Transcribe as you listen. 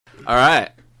All right.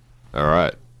 All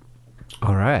right.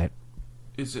 All right.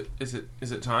 Is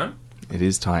it time? It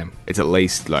is time. It's at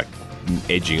least like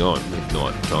edging on, if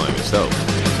not time itself.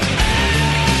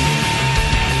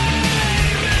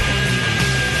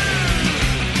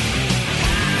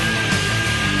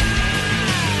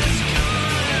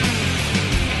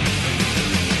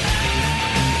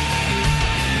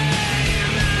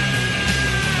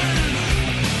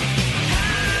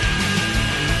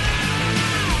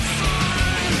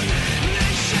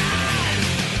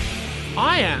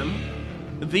 I am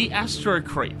the Astro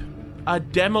Creep, a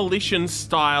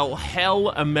demolition-style hell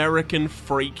American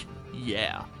freak.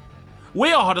 Yeah.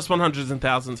 We are Hottest 100s and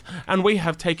Thousands, and we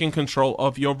have taken control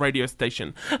of your radio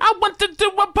station. I want to do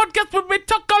a podcast where we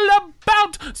talk all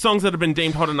about songs that have been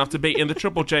deemed hot enough to be in the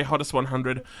Triple J Hottest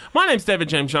 100. My name's David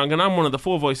James Young, and I'm one of the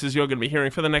four voices you're going to be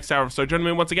hearing for the next hour or so. Joining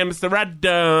me once again, Mr.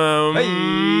 Radom.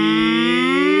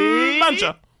 Hey.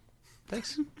 Muncher.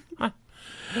 Thanks. Hi.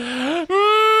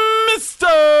 Mr.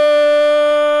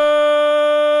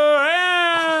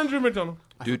 Andrew McDonald.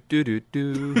 Do.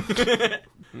 Mr.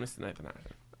 Nathan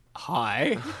Harrison.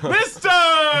 Hi. Mr.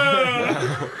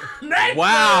 Nathan!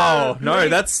 Wow. No,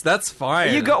 that's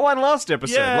fine. You got one last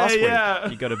episode. Yeah, last yeah.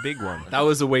 week. You got a big one. That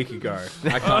was a week ago.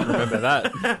 I can't remember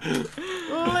that.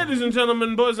 Ladies and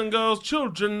gentlemen, boys and girls,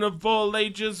 children of all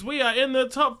ages, we are in the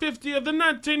top 50 of the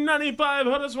 1995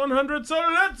 Hottest 100, so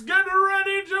let's get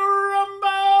ready to rumble!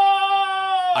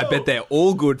 I bet they're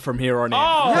all good from here on in.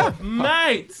 Oh,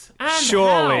 mate! And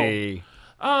Surely.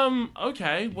 how?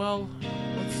 Okay, well,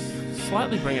 let's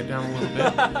slightly bring it down a little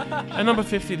bit. At number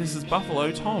 50, this is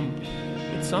Buffalo Tom.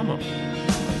 It's summer.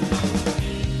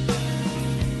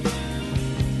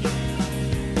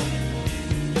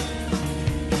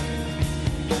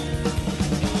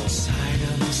 Sight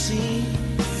unseen,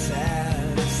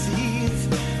 fantasies,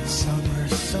 summer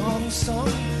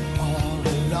song all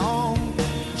along,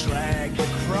 drag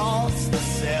across the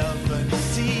seven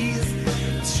seas,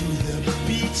 to the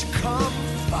beach, come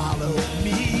follow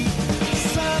me.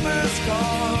 Summer's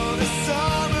gone, a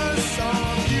summer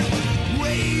song, you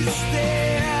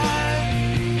wasted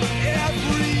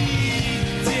every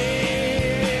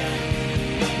day,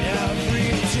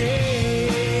 every day.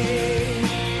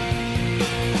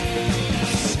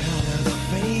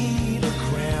 Cellophane,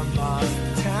 grandma's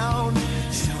town,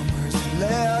 summer's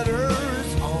letters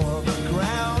on the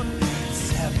ground.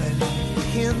 7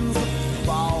 pins, the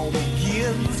fall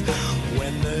begins.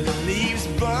 When the leaves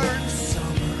burn,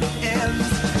 summer ends.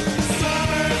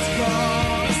 Summer's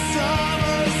gone, a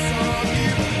summer song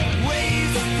you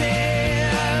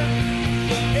wasted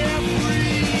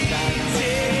every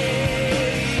day,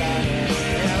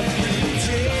 every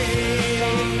day.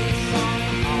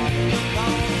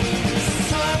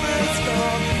 Summer's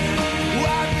gone,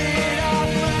 wipe it off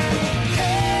my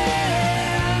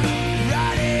head,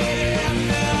 write it in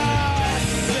the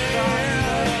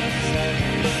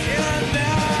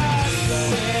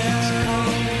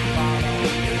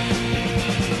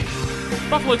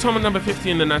Buffalo Tom at number 50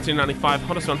 in the 1995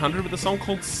 Hottest 100 with a song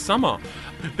called Summer.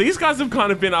 These guys have kind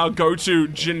of been our go-to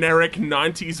generic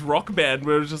 90s rock band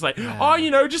where it was just like, oh, you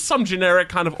know, just some generic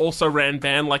kind of also-ran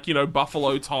band like, you know,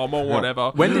 Buffalo Tom or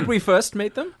whatever. When did we first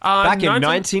meet them? Back in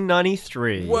 19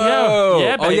 1993. Whoa.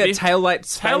 Yeah, Oh, yeah, baby.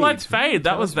 Taillights Fade. Taillights Fade,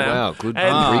 that was them. Wow, good.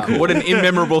 And- Recall. What an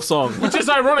immemorable song. Which is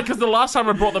ironic because the last time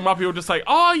I brought them up, you were just like,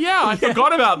 oh, yeah, I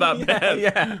forgot about that band.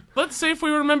 Yeah. Let's see if we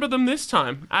remember them this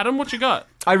time. Adam, what you got?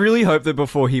 I really hope that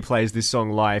before he plays this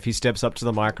song live, he steps up to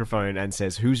the microphone and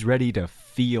says, "Who's ready to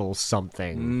feel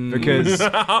something?" Because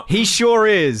he sure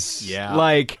is. Yeah.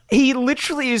 Like, he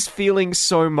literally is feeling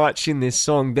so much in this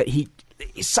song that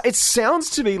it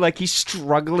sounds to me like he's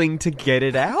struggling to get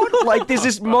it out. Like, there's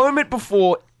this moment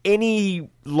before any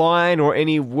line or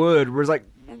any word where it's like,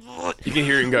 You can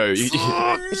hear it and go. He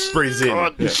breathes in. Yeah.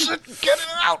 get it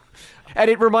out.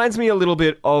 And it reminds me a little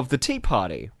bit of the Tea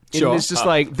Party. Sure. It's just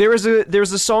like, there's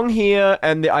a song here,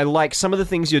 and I like some of the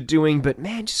things you're doing, but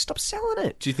man, just stop selling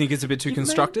it. Do you think it's a bit too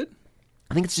constructed?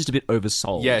 I think it's just a bit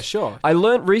oversold. Yeah, sure. I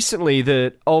learnt recently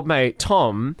that old mate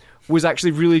Tom was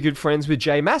actually really good friends with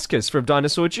Jay Mascis from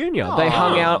Dinosaur Jr. They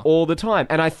hung out all the time.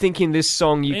 And I think in this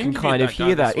song you I can interviewed kind of that guy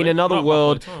hear this that. In week. another Not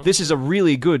world, Buffalo Tom. this is a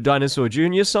really good Dinosaur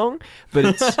Jr. song, but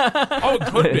it's... Oh, it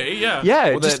could be, yeah.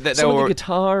 yeah, Well, just they some of were- the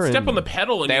guitar and... Step on the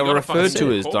pedal and They you were gotta fucking referred to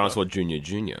sing as it. Dinosaur Junior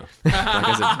Junior.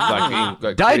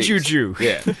 Like Daijuju.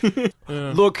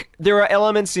 Yeah. Look, there are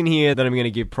elements in here that I'm going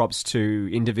to give props to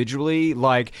individually.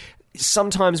 Like,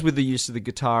 sometimes with the use of the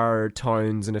guitar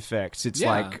tones and effects, it's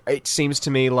Yeah. like, it seems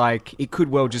to me like it could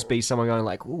well just be someone going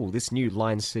like, ooh, this new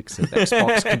Line 6 of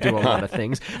Xbox could do a lot of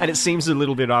things. And it seems a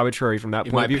little bit arbitrary from that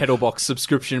In point my of view. Pedal Box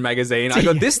subscription magazine, I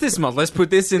got this month. Let's put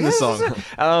this in the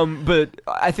song. But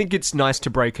I think it's nice to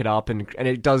break it up, and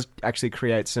it does actually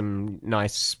create some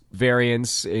nice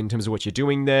variance in terms of what you're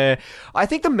doing there. I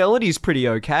think the melody is pretty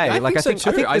okay. I think so I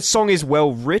too. think the song is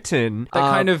well written. That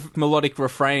kind of melodic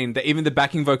refrain that even the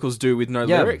backing vocals do with no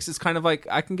Yeah. lyrics, it's kind of like,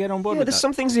 I can get on board Yeah, with there's that.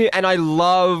 some things here, and I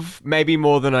love, maybe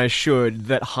more than I should,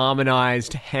 that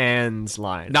harmonized hands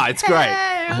line. No, it's great.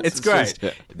 It's great.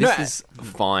 Yeah, this is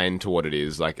fine to what it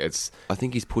is. Like, I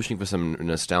think he's pushing for some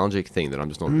nostalgic thing that I'm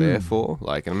just not there for.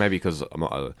 Like, and maybe because I'm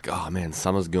not, oh man,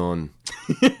 summer's gone.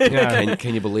 Yeah.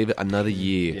 Can you believe it? Another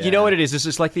year. You know what it is? It's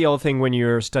just like the old thing when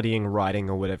you're studying writing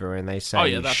or whatever, and they say, Oh,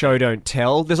 yeah, that's- show, don't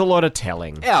tell. There's a lot of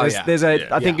telling. Oh, there's, yeah. There's a, Yeah.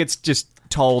 I think it's just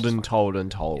told and told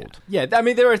and told. Yeah, I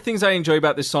mean, there are things I enjoy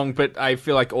about this song, but I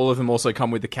feel like all of them also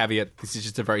come with the caveat, this is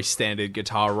just a very standard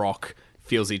guitar rock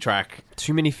feelsy track.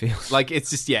 Too many feels. Like, it's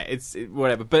just, yeah,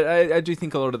 whatever. But I do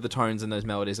think a lot of the tones and those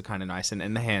melodies are kind of nice,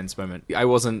 and the hands moment. I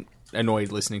wasn't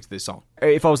annoyed listening to this song.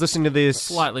 If I was listening to this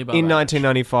Slightly above in average.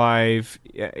 1995,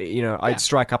 I'd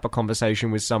strike up a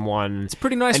conversation with someone. It's a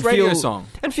pretty nice and radio feel- song.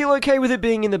 and feel okay with it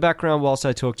being in the background whilst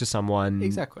I talk to someone.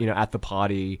 Exactly. At the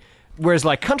party. Whereas,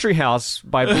 like, Country House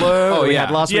by Blur, we yeah.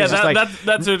 had last Yeah, week. it's just like,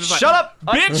 that's just like, shut up,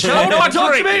 bitch! Shut Hold up, my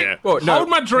talk to drink. me. Well, no, Hold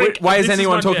my drink. Why is This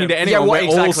anyone my talking jam. to anyone? well, We're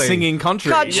all exactly. singing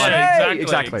country. Country. Yeah,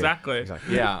 Exactly. exactly.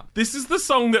 Yeah. This is the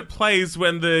song that plays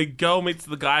when the girl meets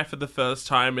the guy for the first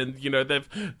time, and they've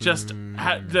just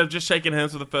they've just shaken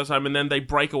hands for the first time, and then they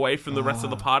break away from the rest of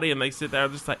the party, and they sit there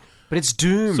and just like, but it's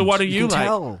doomed. So what are you can like?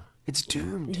 tell. It's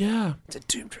doomed. yeah. It's a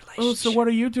doomed relationship. Oh, so what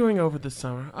are you doing over the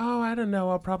summer? Oh, I don't know.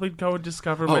 I'll probably go and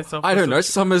discover myself. I don't know.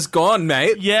 Summer's gone,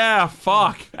 mate. Yeah,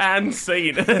 fuck. And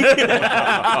scene.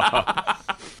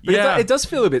 But yeah. it does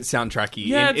feel a bit soundtracky.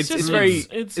 Yeah, and it's it's just- very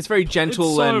it's- it's very gentle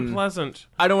It's so and pleasant.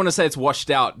 I don't want to say it's washed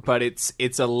out, but it's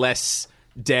a less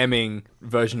damning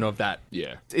version of that.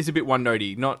 Yeah. It's a bit one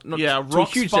notey, not Yeah, to a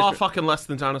Rock's huge far detriment. fucking less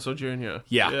than Dinosaur Jr.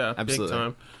 Yeah, big absolutely.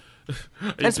 time.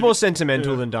 It's more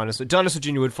sentimental than Dinosaur. Dinosaur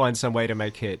Jr. would find some way to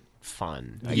make it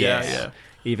fun. I Yeah, guess. yeah.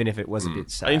 Even if it was a bit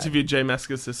sad. I interviewed Jay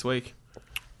Mascis this week.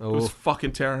 It was Oh.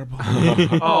 fucking terrible.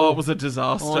 Oh, it was a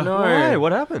disaster. Oh, no. Why?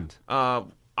 What happened?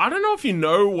 I don't know if you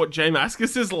know what Jay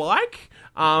Mascis is like,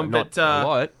 Not but a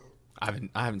lot. I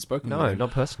haven't spoken. No, to him.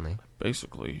 not personally.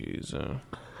 basically he's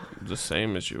the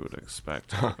same as you would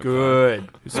expect. Good.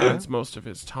 He spends most of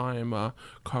his time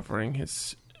covering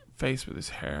his face with his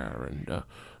hair and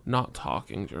not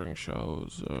talking during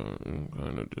shows. And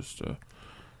kind of just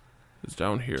is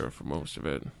down here for most of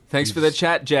it. Thanks for the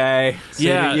chat, Jay. So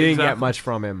Yeah, you didn't get exactly. much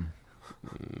from him.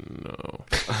 No.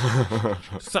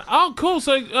 So, oh, cool.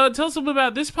 So tell us a bit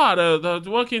about this part.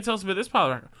 What can you tell us about this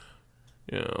part of the record?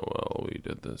 Yeah, well, we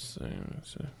did this thing.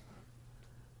 So.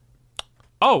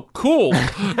 Oh, cool.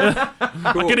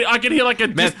 I can hear like a...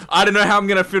 Man, I don't know how I'm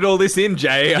going to fit all this in,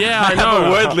 Jay. Yeah, I have know.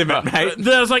 a word limit, mate.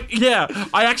 There's like, yeah,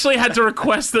 I actually had to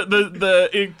request that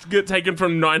it get taken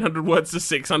from 900 words to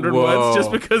 600 Whoa. words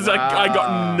just because I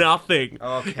got nothing.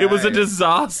 It was a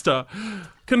disaster.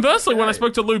 Conversely, when I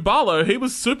spoke to Lou Barlow, he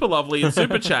was super lovely and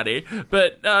super chatty,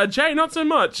 but Jay, not so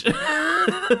much.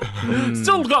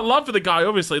 Still got love for the guy,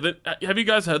 obviously. Have you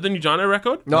guys heard the new Jono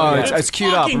record? No, it's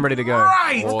queued up. I'm ready to go.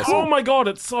 Right. Awesome. Oh my god,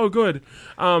 it's so good.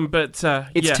 It's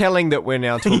yeah. telling that we're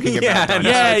now talking about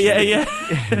Dinosaur. Yeah.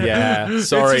 Yeah.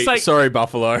 Sorry, just like- sorry,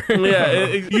 Buffalo. Yeah,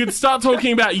 you'd start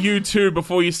talking about U2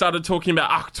 before you started talking about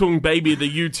Achtung Baby, the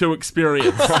U2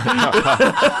 experience.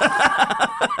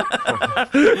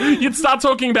 You'd start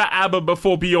talking about ABBA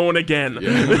before Bjorn Again.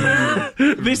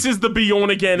 This is the Bjorn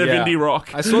Again of Yeah. indie rock.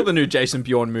 I saw the new Jason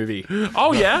Bjorn movie.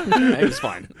 Oh, yeah? It was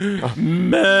fine.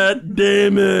 Matt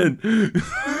Damon.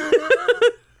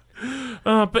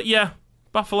 But yeah,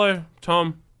 Buffalo,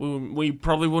 Tom, we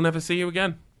probably will never see you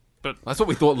again. That's what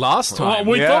we thought last time.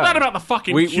 We Yeah. thought that about the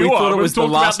fucking We Cure. thought it was the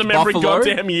talked last about them every Buffalo.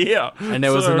 goddamn year. And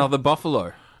there was So- another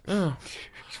Buffalo.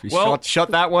 We Well-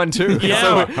 shot that one too.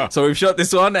 Yeah. So we've shot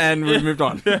this one and we've moved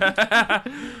on.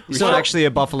 He's not actually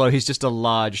a buffalo. He's just a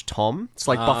large Tom. It's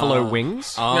like buffalo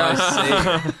wings. Oh,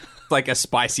 I see. Like a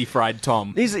spicy fried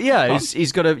Tom. He's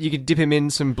got a. You could dip him in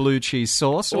some blue cheese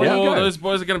sauce. Or Oh, those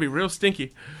boys are going to be real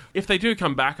stinky. If they do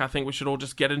come back, I think we should all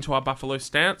just get into our Buffalo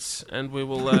stance, and we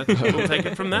will we'll take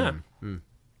it from there.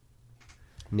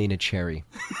 Nina Cherry.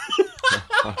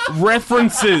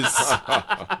 References.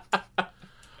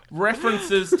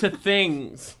 References to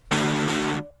things.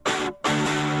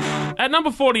 At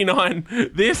number 49,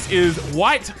 this is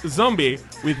White Zombie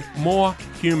with More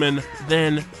Human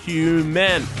Than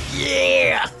Human.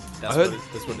 Yeah! That's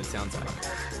what it sounds like.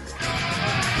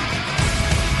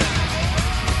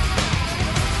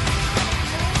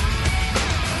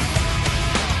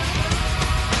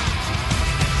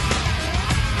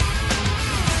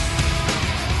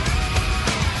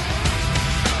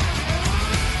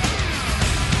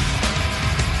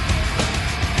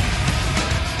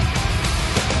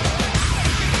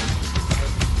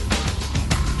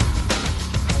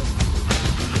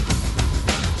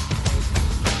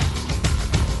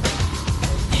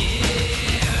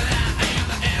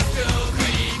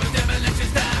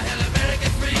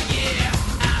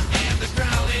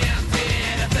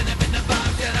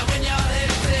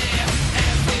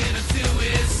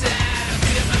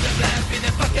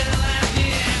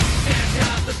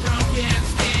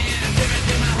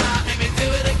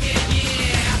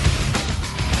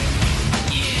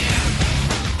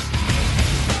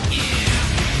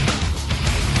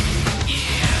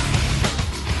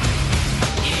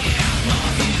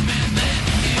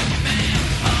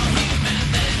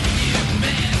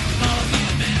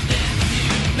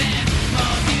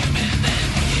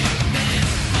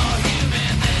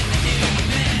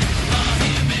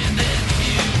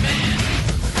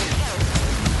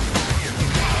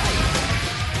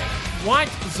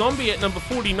 White Zombie at number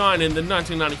 49 in the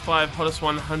 1995 Hottest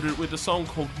 100 with a song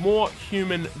called More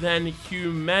Human Than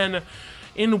Human,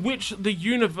 in which the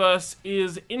universe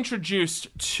is introduced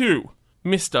to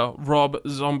Mr. Rob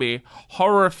Zombie,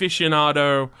 horror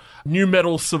aficionado, new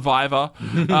metal survivor,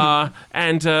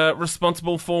 and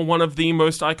responsible for one of the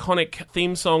most iconic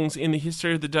theme songs in the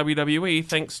history of the WWE,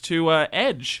 thanks to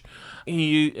Edge.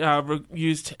 He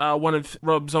used one of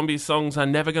Rob Zombie's songs,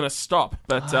 Never Gonna Stop.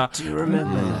 But Do you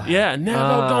remember that? yeah, never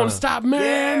gonna stop,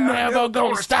 man, never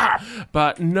gonna stop.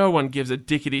 But no one gives a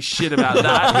dickety shit about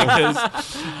that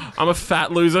because I'm a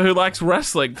fat loser who likes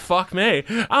wrestling. Fuck me.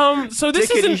 So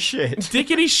this Dickety isn't shit.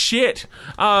 dickety shit.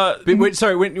 But wait,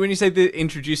 sorry, when you say the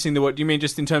introducing the what, do you mean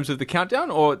just in terms of the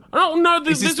countdown, or No,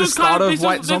 is this the was start kind of this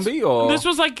White was, Zombie, or this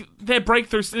was like their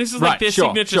breakthrough. This is Right, like their sure,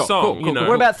 signature sure, song. cool, you cool, know? cool.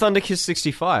 What about Thunder Kiss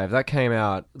 65? That came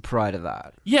out prior to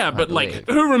that. Yeah, but believe. like,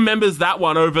 who remembers that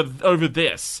one over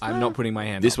this? I'm not putting my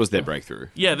hand. This up. was their breakthrough.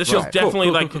 Yeah, this Right. was definitely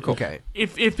Cool, like. cool. Okay.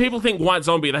 If people think White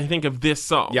Zombie, they think of this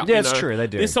song. Yeah. you Yeah, it's know? true, they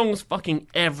do. This song was fucking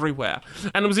everywhere.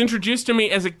 And it was introduced to me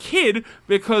as a kid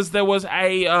because there was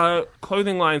a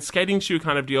clothing line, skating shoe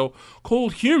kind of deal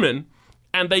called Human,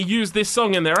 and they used this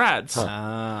song in their ads.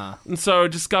 And so I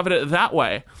discovered it that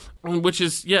way. Which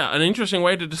is, yeah, an interesting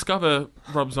way to discover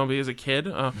Rob Zombie as a kid.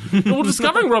 Well,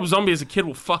 discovering Rob Zombie as a kid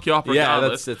will fuck you up Yeah,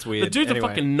 regardless. that's weird. The dude's Anyway. a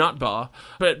fucking nut bar.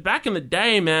 But back in the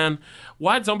day, man,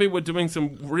 White Zombie were doing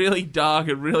some really dark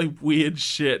and really weird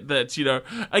shit that, you know,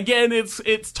 again, it's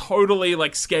totally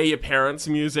like scare your parents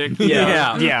music. you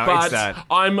Yeah. know? Yeah, but it's that.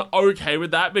 I'm okay with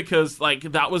that because, like,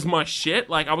 that was my shit.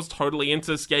 Like, I was totally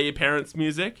into scare your parents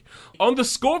music. On the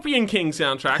Scorpion King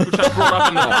soundtrack, which I brought up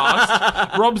in the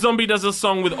past, Rob Zombie does a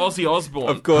song with Ozzy Osbourne.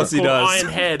 Of course he called does.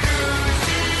 Iron Head.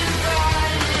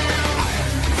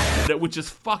 Which is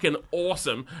fucking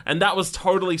awesome. And that was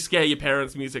totally scare your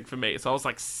parents music for me. So I was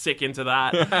like sick into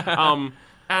that.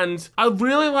 And I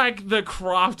really like the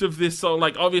craft of this song.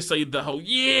 Like, obviously, the whole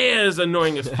yeah is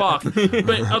annoying as fuck.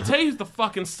 But I'll tell you the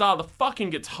fucking star, the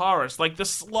fucking guitarist. Like, the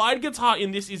slide guitar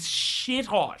in this is shit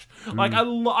hot. Like, I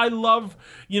love,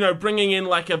 you know, bringing in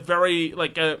like a very,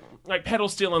 like pedal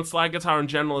steel and slide guitar in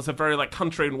general is a very like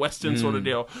country and western sort of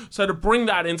deal. So to bring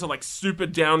that into like super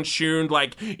down-tuned,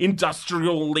 like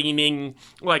industrial leaning,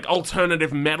 like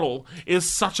alternative metal is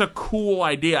such a cool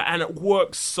idea, and it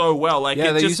works so well. Like,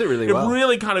 Yeah, it they just, use it really well. It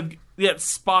really kind of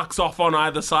sparks off on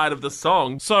either side of the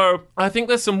song. So I think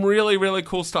there's some really, really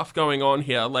cool stuff going on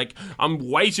here. Like, I'm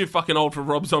way too fucking old for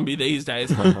Rob Zombie these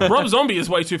days. Rob Zombie is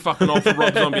way too fucking old for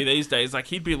Rob Zombie these days. Like,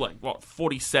 he'd be like, what,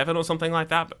 47 or something like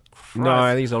that? But No, I Christ.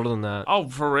 think he's older than that. Oh,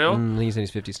 for real? I think he's in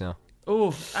his 50s now.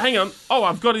 Oh, hang on. Oh,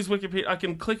 I've got his Wikipedia. I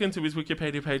can click into his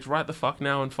Wikipedia page right the fuck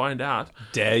now and find out.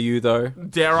 Dare you though?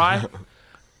 Dare I?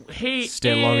 He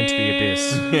Stare long into the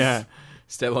abyss. Yeah.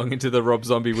 Stare long into the Rob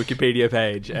Zombie Wikipedia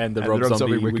page, and the Rob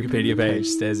Zombie Wikipedia page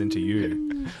stares into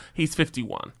you. He's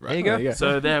 51. There you go.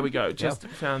 So there we go. Just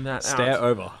found that Stare out.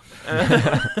 over.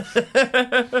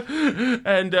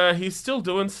 And he's still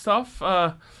doing stuff.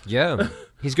 Yeah.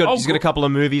 He's got a couple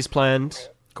of movies planned.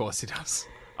 Of course he does.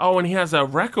 Oh, and he has a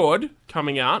record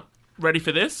coming out. Ready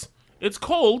for this? It's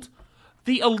called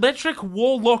The Electric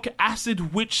Warlock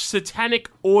Acid Witch Satanic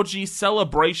Orgy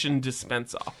Celebration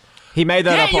Dispenser. He made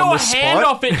that Get up your on the hand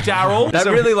spot. off it, Daryl. That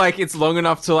really, like, it's long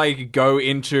enough to, like, go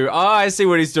into, I see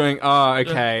what he's doing. Oh,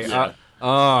 okay.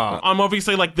 I'm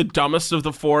obviously like the dumbest of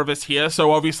the four of us here,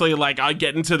 so obviously like I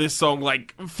get into this song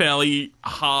like fairly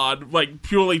hard, like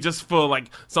purely just for like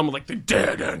some like the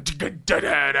because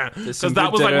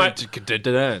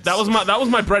that was like that was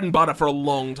my bread and butter for a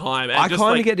long time. And I just,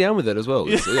 kind of like, get down with it as well.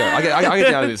 I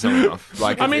get down with this song enough.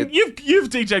 Like, I mean, you've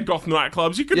DJ'd goth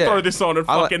nightclubs. You could Yeah. throw this on and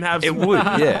fucking have it some. would,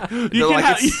 yeah. You But, can like,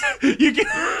 have. it's- You can.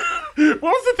 What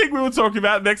was the thing we were talking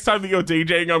about? Next time that you're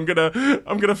DJing, I'm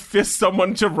gonna fist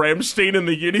someone to Rammstein in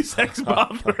the unisex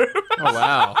bathroom. Oh,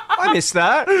 wow. I missed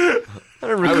that. I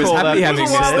don't recall I was happy that. having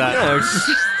being missed said.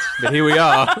 that. But here we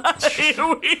are. Here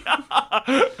we are.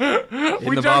 In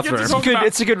We the don't get to bathroom. talk about-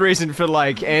 It's a good reason for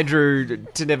like Andrew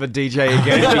to never DJ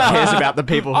again if he cares about the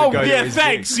people who Oh go to yeah, his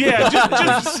thanks. Yeah,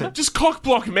 just cock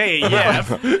block me. Yeah,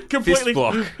 completely. Fist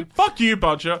block. Fuck you,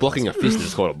 Budger. blocking a fist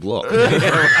is called a block.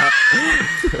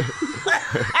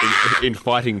 in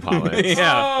fighting parlance.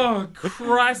 Oh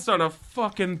Christ on a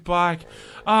fucking bike.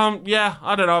 Yeah,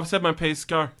 I don't know. I've said my piece.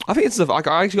 Go. I think it's like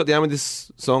I actually got down with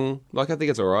this song. Like I think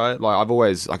it's alright. Like I've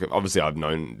always like obviously I've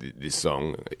known this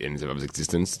song in its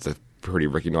existence. It's a pretty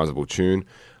recognisable tune.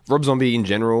 Rob Zombie in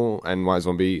general and White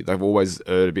Zombie, they've always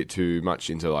erred a bit too much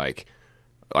into like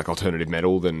alternative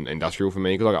metal than industrial for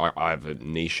me because I have a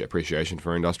niche appreciation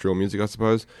for industrial music, I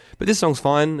suppose. But this song's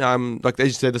fine. Like as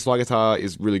you said, the slide guitar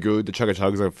is really good. The chugga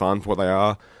chugs are fun for what they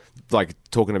are. Like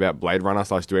talking about Blade Runner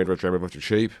 / Do Android Dream of Electric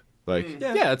Sheep. Like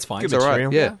Yeah, that's fine. it's alright.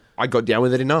 material. Yeah, I got down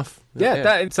with it enough. Yeah,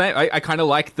 that, same. I kind of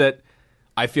like that.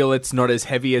 I feel it's not as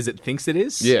heavy as it thinks it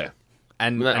is. Yeah.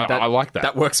 and, I- I like that.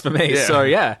 That works for me. Yeah. So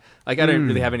yeah, like I don't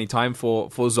really have any time for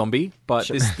Zombie, but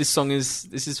this song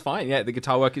is fine. Yeah, the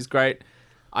guitar work is great.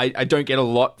 I don't get a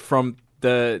lot from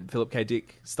the Philip K.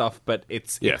 Dick stuff, but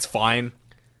it's fine.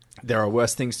 There are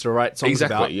worse things to write songs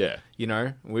Exactly, about. yeah. You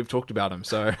know, we've talked about them.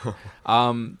 So,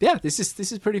 yeah, this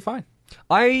is pretty fine.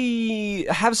 I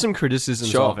have some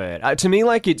criticisms Sure. of it. To me,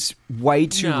 like, it's way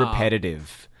too No.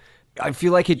 repetitive. I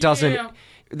feel like it doesn't... Yeah.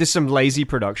 There's some lazy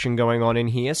production going on in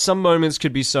here. Some moments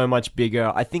could be so much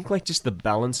bigger. I think, like, just the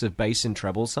balance of bass and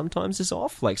treble sometimes is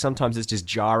off. Like, sometimes it's just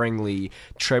jarringly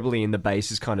trebly and the bass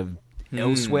is kind of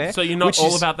elsewhere. So you're not which all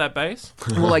is- about that bass?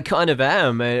 Well, I kind of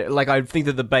am. Like, I think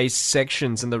that the bass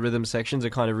sections and the rhythm sections are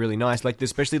kind of really nice. Like,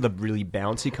 especially the really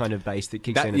bouncy kind of bass that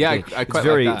kicks That- in. yeah, at the- I it's quite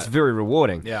very, like that. It's very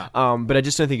rewarding. Yeah. But I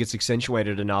just don't think it's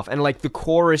accentuated enough. And like, the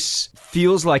chorus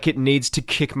feels like it needs to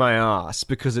kick my ass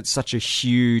because it's such a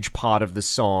huge part of the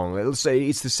song.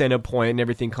 It's the center point and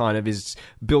everything kind of is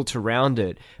built around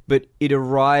it. But it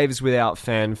arrives without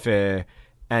fanfare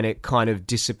and it kind of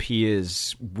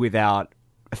disappears without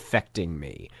affecting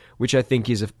me, which I think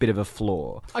is a bit of a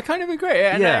flaw. I kind of agree,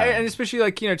 and, Yeah. and especially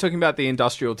like talking about the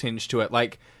industrial tinge to it,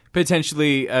 like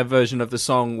potentially a version of the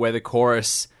song where the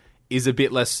chorus is a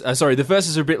bit less. Sorry, the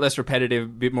verses are a bit less repetitive, a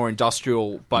bit more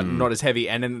industrial, but not as heavy,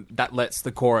 and then that lets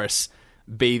the chorus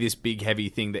be this big heavy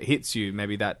thing that hits you.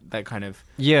 Maybe that kind of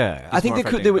Yeah, I think more there,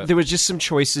 affecting, but- there were just some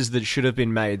choices that should have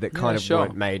been made that kind of sure.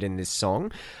 weren't made in this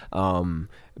song.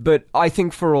 But I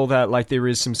think for all that, like, there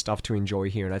is some stuff to enjoy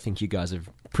here, and I think you guys have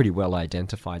pretty well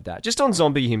identified that. Just on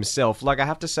Zombie himself, like, I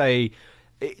have to say,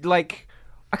 like,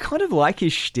 I kind of like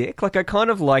his shtick. Like, I kind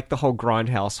of like the whole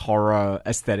grindhouse horror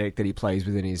aesthetic that he plays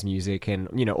within his music and,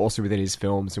 also within his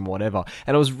films and whatever.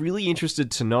 And I was really interested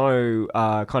to know,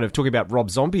 kind of talking about Rob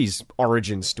Zombie's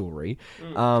origin story,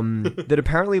 that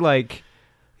apparently, like,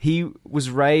 he was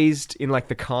raised in, like,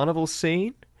 the carnival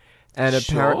scene, and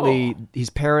apparently his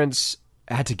parents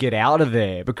had to get out of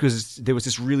there because there was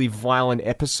this really violent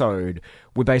episode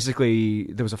where basically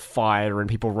there was a fire and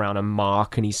people ran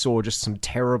amok and he saw just some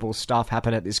terrible stuff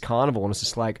happen at this carnival, and it's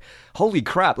just like, holy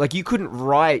crap, like, you couldn't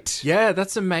write yeah,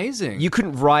 that's amazing. you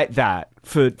couldn't write that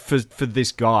for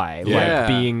this guy, Yeah. like,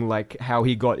 being like how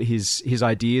he got his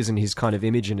ideas and his kind of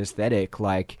image and aesthetic.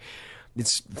 Like,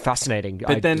 it's fascinating.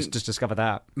 But I then- just discovered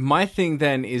that. My thing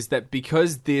then is that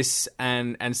because this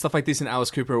and stuff like this in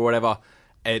Alice Cooper or whatever,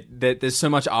 there's so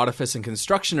much artifice and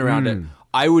construction around it,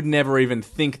 I would never even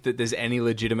think that there's any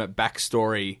legitimate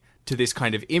backstory to this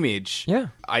kind of image. Yeah.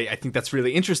 I think that's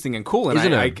really interesting and cool, and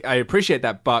Isn't I it? appreciate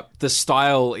that, but the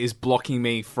style is blocking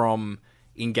me from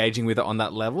engaging with it on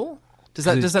that level. Does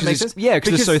that make sense? Yeah,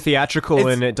 because it's so theatrical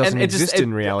it's- and it doesn't exist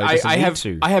in reality. It doesn't I need have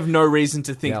to. I have no reason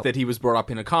to think Yep. that he was brought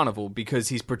up in a carnival because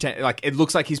he's it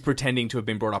looks like he's pretending to have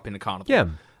been brought up in a carnival. Yeah.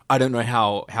 I don't know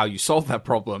how you solve that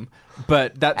problem,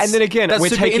 but that's And then again, that's we're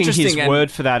super taking his interesting and-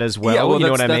 word for that as well. Yeah, well, you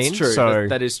know what I that's mean? True. So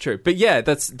That is true. But yeah,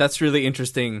 that's really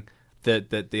interesting that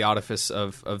the artifice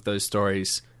of those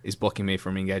stories is blocking me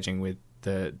from engaging with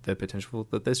the potential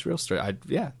that there's real story.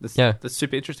 That's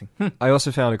super interesting. I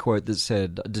also found a quote that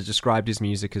said described his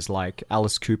music as like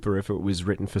Alice Cooper if it was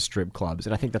written for strip clubs,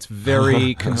 and I think that's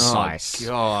very concise.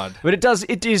 God. But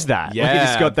it is that. Yeah, like,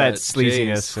 it's got that but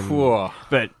sleaziness. geez. And, Whew.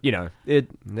 but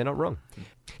they're not wrong.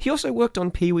 He also worked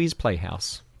on Pee Wee's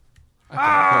Playhouse.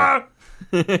 My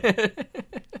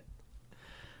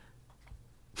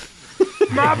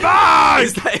bag!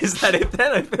 Is that it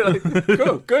then? I feel like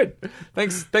cool, good.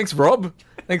 Thanks, Rob.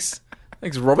 Thanks,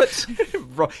 Robert.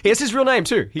 Here's his real name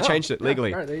too. He changed it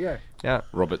legally. All right, there you go. Yeah,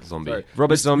 Robert Zombie. Sorry.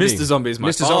 Robert Zombie. Mr. Zombie is my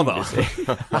Mr. father.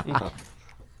 Zombie.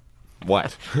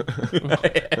 White.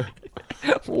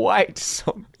 White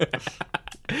Zombie.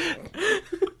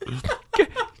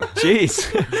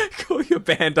 Jeez. Name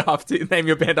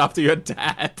your band after your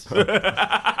dad.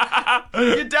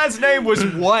 Your dad's name was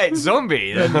White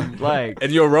Zombie. Like,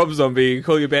 And you're Rob Zombie.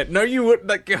 Call your band. No, you would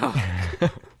like.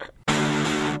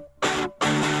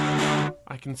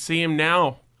 I can see him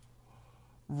now.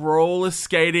 Roller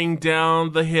skating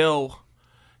down the hill.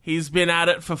 He's been at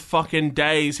it for fucking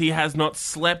days. He has not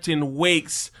slept in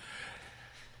weeks.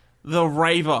 The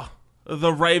raver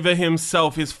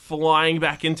himself is flying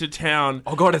back into town,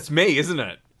 Oh God, it's me, isn't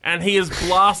it? and he is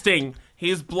blasting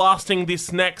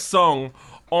this next song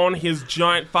on his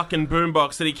giant fucking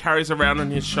boombox that he carries around on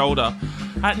his shoulder.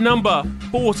 At number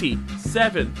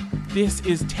 47, this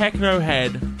is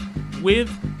Technohead with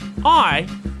I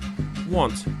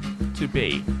Want to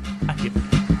Be a Hippie.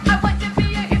 I want to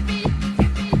be a hippie,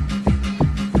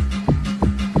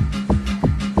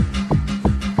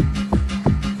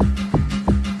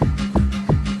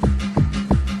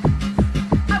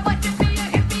 I want to be a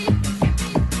hippie,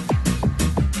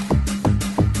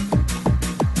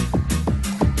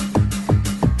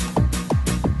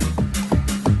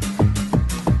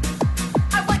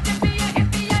 I want to be a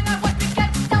hippie and I want to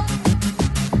get stoned.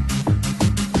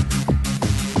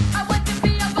 I want to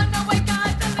be a runaway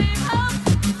guy to leave home.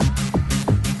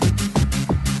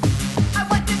 I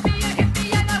want to be a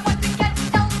hippie and I want to get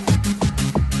stoned.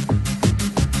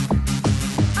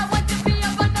 I want to be a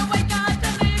runaway guy to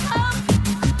leave home.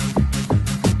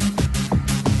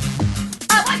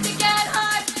 I want to get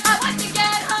high, I want to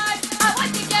get high, I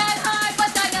want to get high,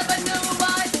 but I never knew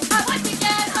why. I want to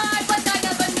get high, but I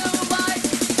never knew why.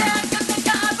 There comes the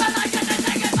time when I get to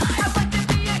say goodbye. I want to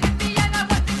be a hippie and I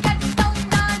want to get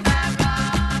stoned on marijuana.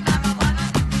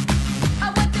 I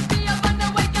want to be a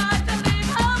runaway guy to leave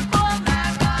home for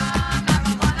marijuana.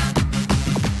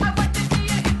 I want to be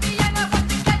a hippie and I want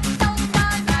to get stoned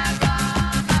on marijuana.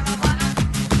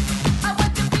 I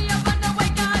want to be a runaway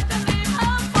guy to leave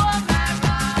home for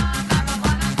marijuana.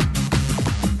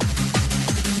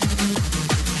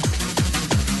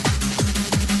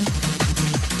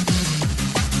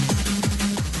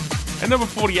 At number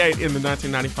 48 in the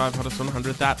 1995 Hottest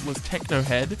 100, that was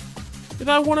Technohead. Did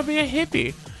I want to be a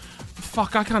hippie?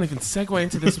 Fuck, I can't even segue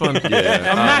into this one.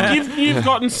 Matt, you've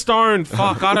gotten stoned.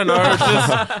 Fuck, I don't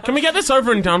know. Can we get this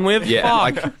over and done with? Yeah,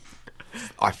 Fuck. like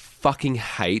I fucking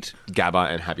hate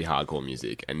Gabba and happy hardcore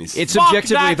music, and this it's Fuck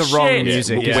objectively that the wrong shit.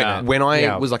 music. Yeah. isn't it? when I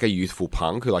Yeah. was like a youthful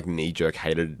punk who like knee jerk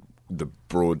hated the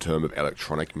broad term of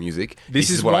electronic music. This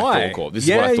is what why. I thought called. This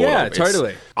is what I thought Yeah, of. It's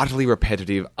totally. utterly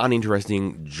repetitive,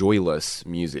 uninteresting, joyless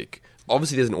music.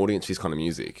 Obviously, there's an audience for this kind of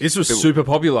music. This was But- super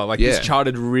popular. Like this Yeah.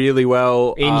 charted really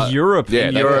well in Europe. Yeah,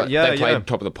 in they, Europe. they played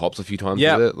Top of the Pops a few times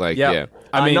Yeah, with it. Like, yeah.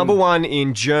 I mean, number one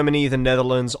in Germany, the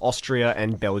Netherlands, Austria,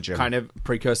 and Belgium. kind of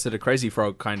precursor to Crazy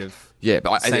Frog, kind of. Yeah,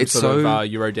 but Same it's sort so... of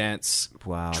Eurodance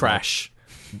Wow. trash.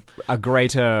 A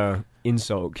greater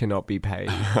insult cannot be paid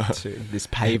to this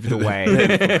paved the way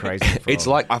for Crazy Frog. It's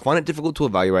like, I find it difficult to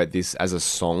evaluate this as a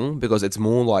song because it's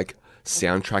more like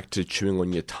soundtrack to chewing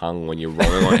on your tongue when you're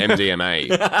rolling on MDMA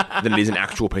than it is an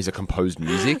actual piece of composed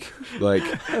music. Like,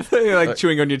 Like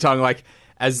chewing on your tongue, like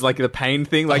as like the pain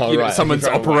thing. Like Oh, you know, right. someone's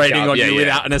You're trying to operating whack out. on Yeah, you yeah.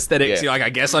 without anesthetics. Yeah. You're like, I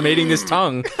guess I'm eating this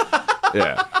tongue.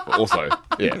 yeah, also,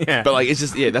 yeah. Yeah. But like, it's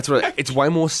just, yeah, that's what it's way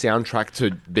more soundtrack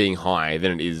to being high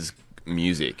than it is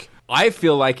music. I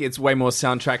feel like it's way more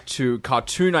soundtrack to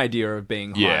cartoon idea of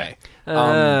being Yeah.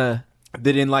 high.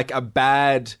 That in like a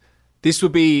bad, this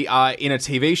would be in a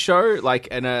TV show, like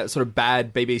in a sort of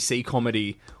bad BBC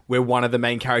comedy where one of the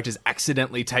main characters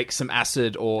accidentally takes some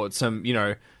acid or some, you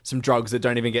know, some drugs that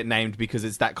don't even get named because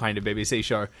it's that kind of BBC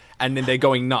show, and then they're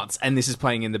going nuts, and this is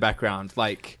playing in the background,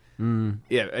 like.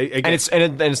 Yeah, again,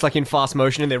 and it's like in fast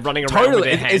motion, and they're running around with totally.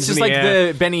 their hands It's just in like air.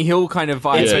 the Benny Hill kind of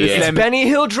vibe. Yeah, but yeah. it's them. Benny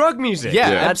Hill drug music.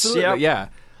 Yeah, Yeah. absolutely. Yep. Yeah.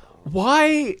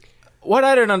 Why? What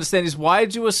I don't understand is why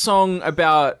do a song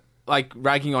about like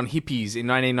ragging on hippies in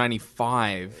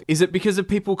 1995? Is it because of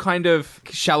people kind of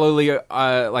shallowly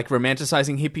like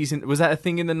romanticizing hippies? Was that a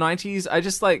thing in the 90s? I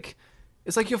just like,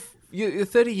 it's like you're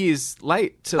 30 years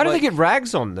late. To, I don't like, think it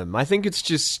rags on them. I think it's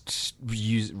just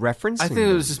referencing. I think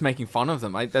it was just making fun of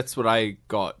them. That's what I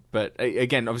got. But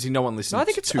again, obviously, no one listens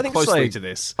too closely to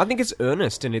this. I think it's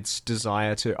earnest in its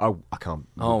desire to. I can't.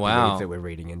 Oh, believe wow. that we're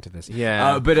reading into this.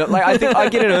 Yeah. But like, I think I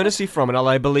get an earnesty from it.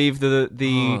 I believe the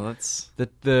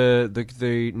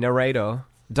narrator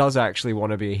does actually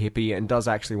want to be a hippie and does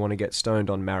actually want to get stoned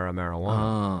on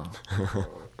marijuana.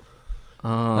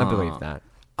 I believe that.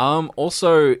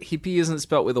 Also, hippie isn't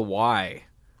spelt with a Y.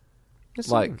 It's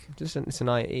It's an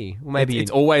IE. Well, maybe it's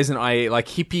always an IE. Like,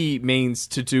 hippie means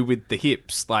to do with the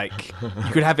hips. Like,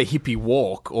 you could have a hippie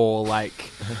walk, or like,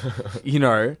 you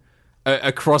know,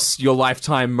 across your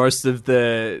lifetime, most of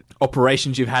the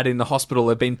operations you've had in the hospital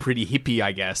have been pretty hippie,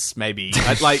 I guess. Maybe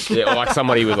like, Yeah, or like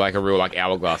somebody with like a real like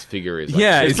hourglass figure is. Like,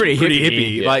 yeah, it's pretty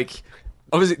hippie. Yeah. Like,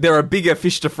 obviously, there are bigger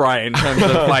fish to fry in terms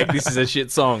of like, this is a shit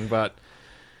song, but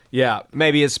yeah.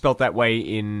 maybe it's spelt that way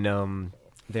in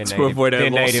their To native, avoid a their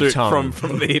native lawsuit tongue.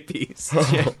 from the hippies.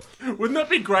 Wouldn't that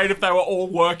be great if they were all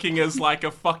working as like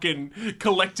a fucking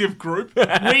collective group?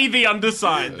 We the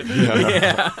undersigned.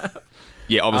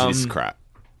 Yeah, obviously this is crap.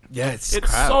 Yeah, it's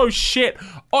It's so shit.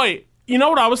 Oi, you know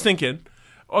what I was thinking?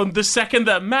 On the second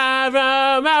that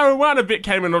marijuana bit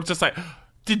came in, I was just like,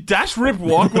 did Dash Rip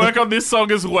Walk work on this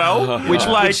song as well? Which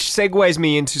segues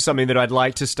me into something that I'd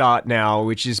like to start now,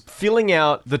 which is filling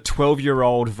out the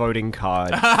 12-year-old voting card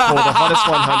for the hottest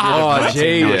 100 of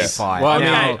geez. 1995. Well, I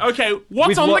Now, mean, Okay, what's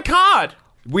With on what- the card?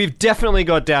 we've definitely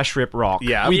got Dash Rip Rock.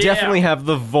 Yeah. We Yeah. definitely have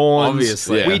the Vaughns.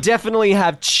 Obviously. Yeah. We definitely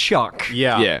have Chuck.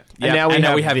 Yeah. Yeah. And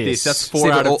now we have this. this. That's See, 4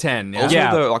 but out of al- 10. Yeah. also-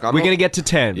 Yeah, Although, like, I'm we're not- going to get to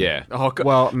 10. Yeah. Oh, God.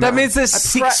 Well, that means there's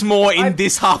 6 more in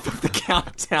this half of the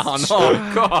countdown.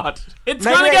 Oh, God. It's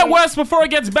Maybe gonna they- get worse before it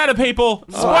gets better, people.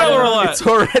 Spoiler alert. It's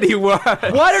already worse.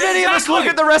 Why don't any of us Exactly. look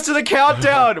at the rest of the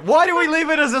countdown? Why do we leave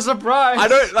it as a surprise? I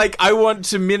don't, like, I want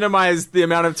to minimize the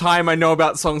amount of time I know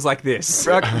about songs like this.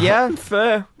 Yeah,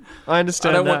 fair. I I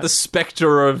understand. don't want the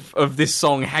spectre of this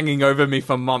song hanging over me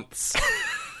for months.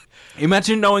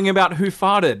 Imagine knowing about Who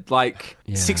Farted, like,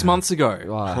 6 months ago.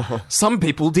 Wow. Some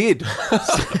people did.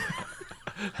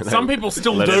 Some people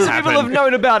still Let do. it happen. People have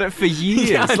known about it for years.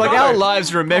 Yeah, I like know. our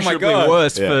lives are immeasurably God.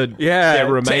 worse Yeah. for Yeah,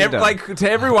 their remainder.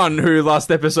 to everyone who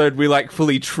last episode we like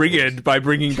fully triggered by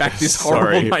bringing back this horrible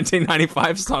Sorry.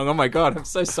 1995 song. Oh my God, I'm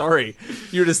so sorry.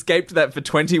 You had escaped that for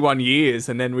 21 years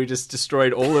and then we just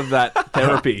destroyed all of that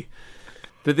therapy.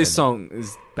 But this song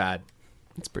is bad.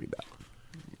 It's pretty bad.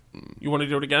 You want to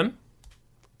do it again?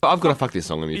 I've got to fuck this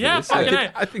song. Let me Yeah, this. fucking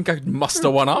A. I think I could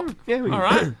muster one up. Yeah, we All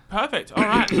right, perfect. All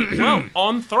right. Well,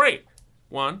 on 3.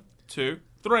 1, 2,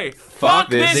 3. Fuck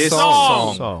this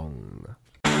song. song.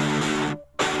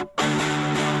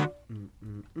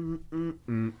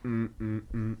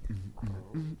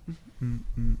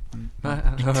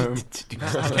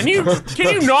 Can you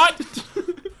not?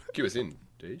 Cue us in,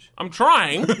 Deej. I'm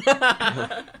trying.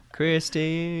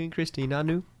 Christine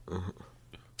Anu.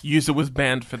 User was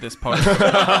banned for this post. At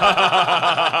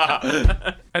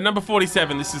number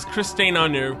 47, this is Christine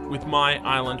Anu with My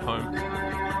Island Home.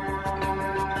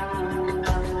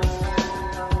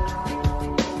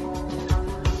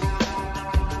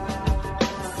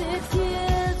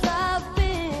 I've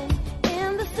been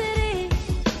in the city,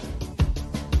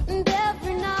 and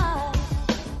every night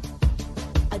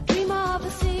I dream of the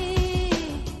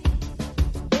sea.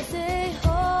 They say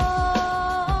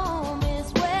home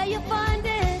is where you find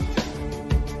it.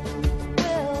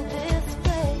 Will this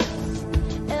place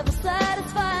ever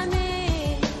satisfy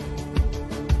me?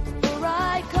 For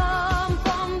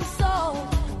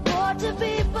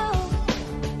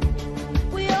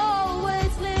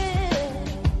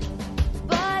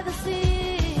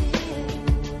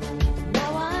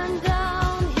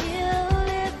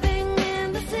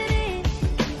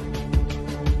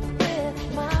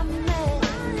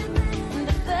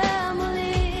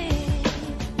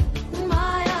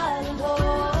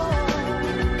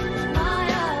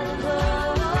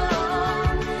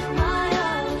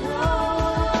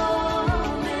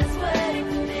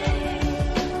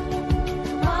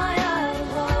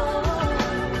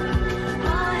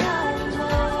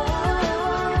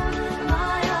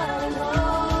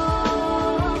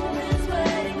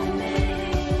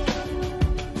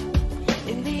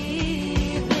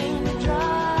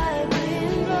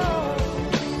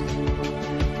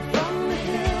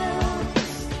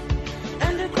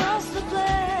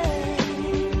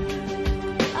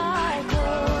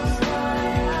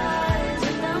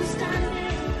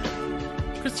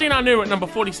Christine Anu at number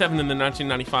 47 in the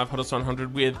 1995 Hottest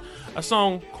 100 with a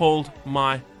song called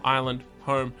My Island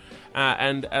Home.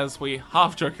 And as we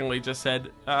half-jokingly just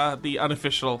said, the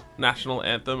unofficial national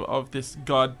anthem of this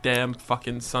goddamn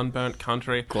fucking sunburnt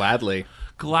country. Gladly.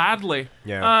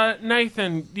 Yeah.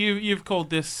 Nathan, you've called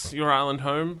this your island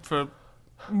home for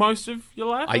most of your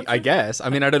life? I guess. I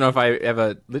mean, I don't know if I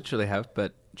ever literally have,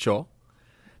 but sure.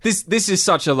 This is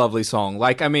such a lovely song.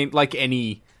 Like, I mean, like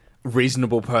any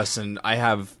reasonable person, I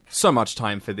have so much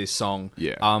time for this song.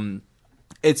 Yeah.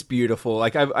 It's beautiful.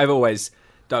 Like, I've always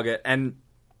dug it. And,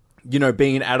 you know,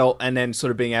 being an adult and then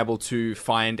sort of being able to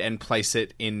find and place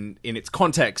it in its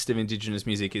context of Indigenous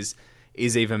music is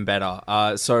even better.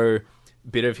 So,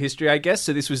 bit of history, I guess.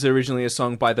 So this was originally a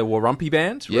song by the Warumpi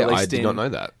Band. Yeah, I released did not know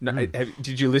that. No,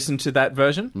 did you listen to that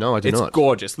version? No, I did it's not. It's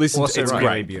gorgeous. Listen Also to it. It's really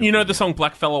great. beautiful. You know the song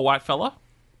Black Fella, White Fella?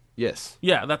 Yes.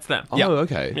 Yeah, that's them. Oh, Yeah.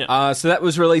 okay. Yeah. So that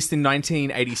was released in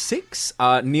 1986.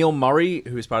 Neil Murray,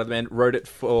 who is part of the band, wrote it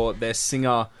for their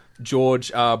singer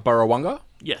George Burrawunga.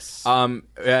 Yes.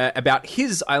 About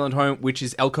his island home, which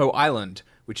is Elcho Island,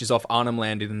 which is off Arnhem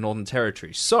Land in the Northern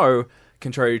Territory. So,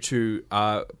 contrary to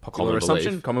popular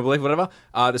assumption, common belief, whatever,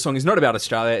 the song is not about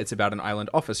Australia, it's about an island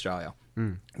off Australia.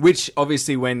 Which,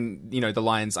 obviously, when, you know, the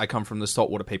lines, I come from the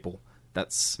saltwater people,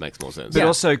 that's... Makes more sense. But Yeah.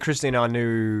 also, Christine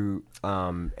Anu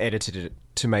edited it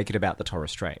to make it about the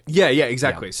Torres Strait. Yeah,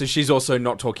 exactly. Yeah. So she's also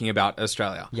not talking about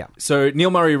Australia. Yeah. So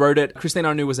Neil Murray wrote it. Christine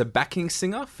Anu was a backing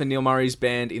singer for Neil Murray's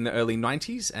band in the early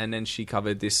 90s, and then she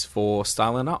covered this for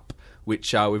Stylin' Up,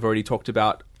 which we've already talked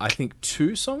about, I think,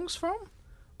 2 songs from?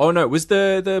 Oh, no, was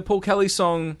the Paul Kelly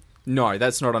song... No,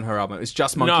 that's not on her album. It's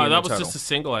just Monkey no, and the that was Turtle. just a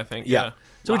single, I think. Yeah. Yeah.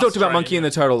 So we talked about Monkey and the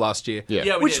Turtle last year. Yeah.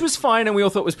 Yeah, we which did. was fine, and we all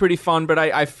thought was pretty fun, but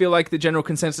I feel like the general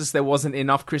consensus there wasn't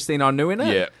enough Christine Anu in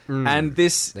it. Yeah. And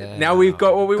this, now we've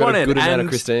got what we Got a wanted. good amount of and,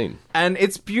 Christine. And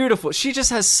it's beautiful. She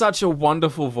just has such a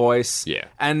wonderful voice. Yeah.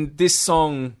 And this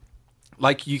song,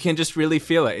 like, you can just really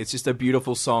feel it. It's just a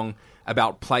beautiful song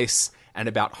about place and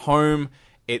about home.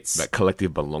 It's... That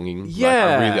collective belonging.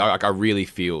 Yeah. I really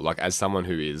feel like, as someone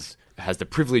who has the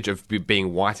privilege of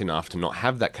being white enough to not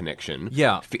have that connection.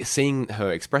 Yeah. Seeing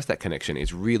her express that connection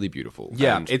is really beautiful.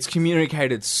 Yeah, And it's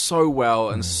communicated so well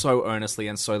and so earnestly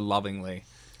and so lovingly.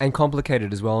 And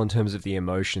complicated as well in terms of the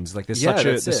emotions. Like there's Yeah,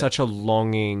 there's that's it. such a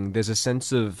longing. There's a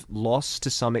sense of loss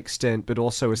to some extent, but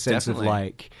also a sense Definitely. of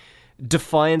like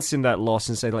defiance in that loss,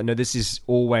 and say like, no, this is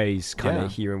always kind Yeah.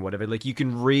 of here and whatever. Like you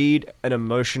can read an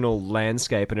emotional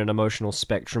landscape and an emotional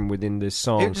spectrum within this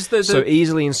song It just- the- so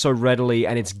easily and so readily,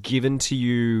 and it's given to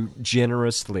you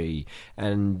generously,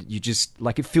 and you just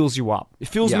like it fills you up. It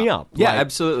fills me up. Yeah, Like,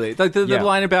 absolutely. Like the Yeah.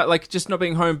 line about like just not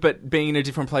being home but being in a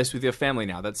different place with your family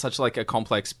now. That's such like a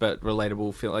complex but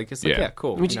relatable feel. Like it's like Yeah.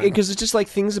 cool. Which, you know? because it's just like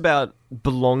things about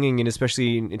belonging, and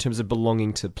especially in terms of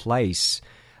belonging to place,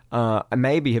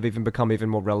 maybe have even become even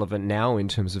more relevant now in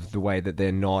terms of the way that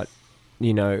they're not,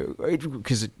 you know,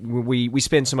 because we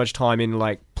spend so much time in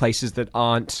like places that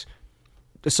aren't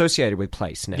associated with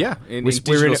place now. Yeah, in We're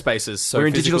digital in- spaces. So we're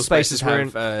in physical digital spaces. We're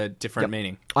have in different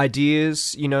meaning.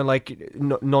 ideas, you know, like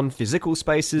non-physical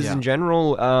spaces Yeah. in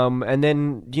general. And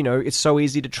then, you know, it's so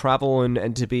easy to travel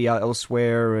and to be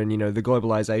elsewhere, and, you know, the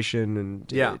globalization,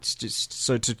 and Yeah. it's just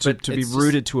so to But be it's just-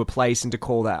 rooted to a place and to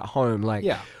call that home. Like,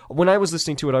 Yeah. when I was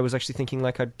listening to it, I was actually thinking,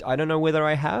 like, I don't know whether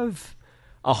I have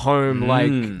a home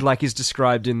like is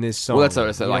described in this song. Well, that's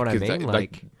you know like, what I 'cause mean?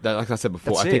 like I said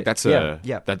before, That's I think it. that's Yeah, a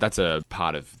yeah. that's a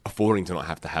part of affording to not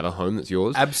have to have a home that's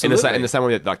yours. Absolutely. In the same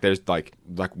way that like there's like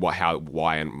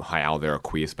why and how there are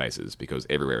queer spaces, because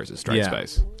everywhere is a straight Yeah.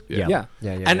 space. Yeah. Yeah. Yeah,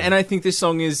 yeah, And yeah. and I think this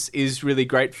song is really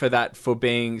great for that, for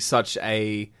being such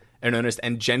an earnest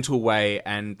and gentle way.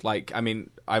 And like, I mean,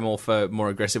 I'm all for more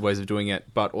aggressive ways of doing it,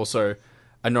 but also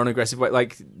a non-aggressive way.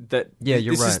 Like that. Yeah,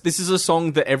 you're this right. This is a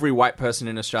song that every white person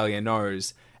in Australia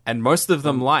knows, and most of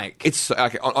them like. It's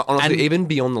like, honestly, And- even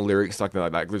beyond the lyrics, like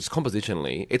just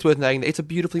compositionally, it's worth noting that it's a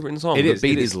beautifully written song. It is, The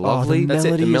beat it is is. lovely. Oh, the That's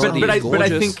it. The melody is melody but is I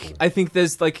gorgeous.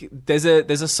 think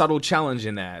there's a subtle challenge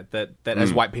in there that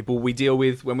as white people we deal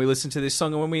with when we listen to this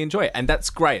song and when we enjoy it, and that's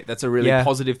great. That's a really Yeah.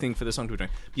 positive thing for the song to be doing.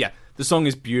 Yeah, the song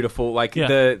is beautiful. Like Yeah.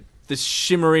 the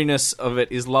shimmeriness of it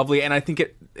is lovely, and I think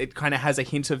it kind of has a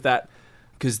hint of that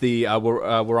because the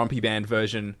Warumpi Band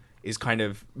version is kind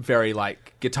of very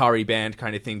like guitar-y band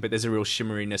kind of thing, but there's a real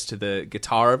shimmeriness to the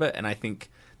guitar of it, and I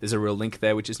think there's a real link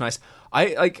there, which is nice.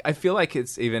 I feel like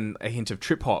it's even a hint of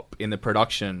trip hop in the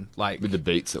production, like with the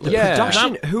beats. At least. Yeah.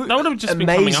 Production, That would have just been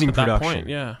coming up at that point.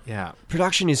 Yeah. yeah.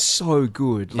 Production is so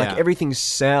good. Like Yeah. everything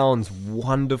sounds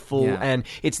wonderful, Yeah. and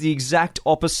it's the exact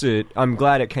opposite. I'm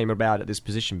glad it came about at this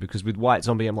position because with White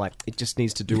Zombie, I'm like, it just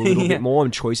needs to do a little Yeah. bit more,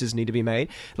 and choices need to be made.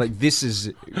 Like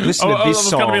listen I to this was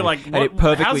song, gonna be like, and it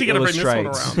what- how's he perfectly gonna bring this one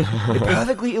illustrates. around? It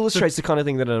perfectly illustrates the kind of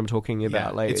thing that I'm talking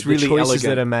about. Yeah, Like it's the really choices elegant.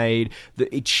 that are made.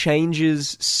 It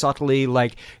changes subtly.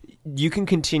 Like you can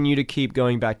continue to keep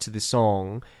going back to this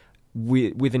song.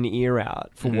 With an ear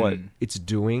out for what it's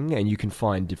doing, and you can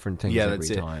find different things Yeah, every that's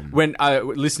it. time. When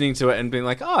listening to it and being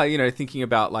like, thinking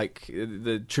about like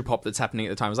the trip hop that's happening at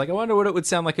the time, I was like, I wonder what it would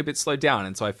sound like a bit slowed down,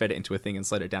 and so I fed it into a thing and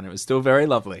slowed it down. It was still very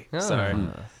lovely.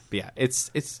 So, but yeah, it's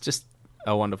just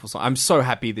a wonderful song. I'm so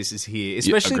happy this is here,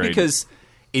 especially agreed. because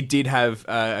it did have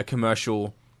a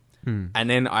commercial, and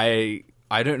then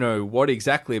I don't know what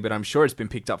exactly, but I'm sure it's been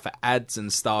picked up for ads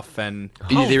and stuff, and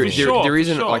Yeah, there for sure, there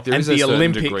isn't for sure. like there And is the a certain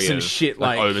Olympics degree and of, shit,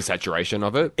 like like- oversaturation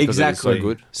of it. because exactly. it is so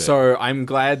good. So I'm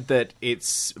glad that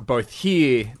it's both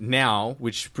here now,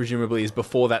 which presumably is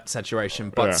before that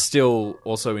saturation, but Yeah. still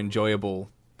also enjoyable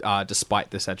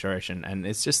despite the saturation. And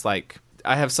it's just like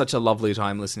I have such a lovely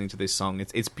time listening to this song.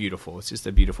 It's beautiful. It's just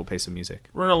a beautiful piece of music.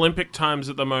 We're in Olympic times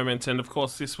at the moment, and of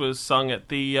course, this was sung at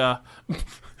the.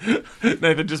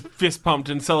 Nathan just fist pumped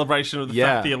in celebration of the Yeah.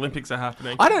 fact the Olympics are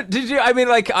happening.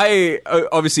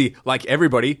 Obviously, like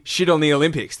everybody, shit on the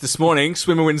Olympics. This morning,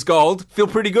 swimmer wins gold. Feel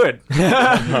pretty good.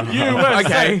 USA,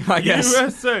 Okay, I guess.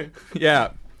 USA. Yeah.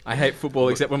 I hate football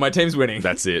except when my team's winning.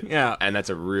 That's it. Yeah. And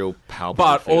that's a real palpable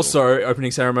But feel. also,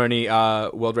 opening ceremony,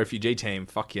 World Refugee Team.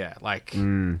 Fuck yeah. Like,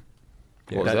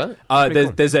 What was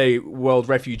that? there's a World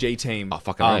Refugee Team Oh,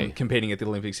 fucking A. competing at the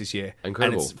Olympics this year.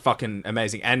 Incredible. And it's fucking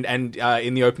amazing. And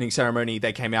in the opening ceremony,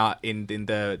 they came out in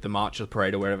the march or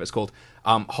parade or whatever it's called,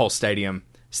 whole stadium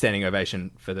standing ovation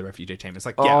for the refugee team. It's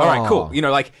like, yeah, all right, cool. You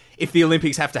know, like, if the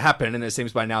Olympics have to happen, and it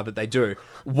seems by now that they do,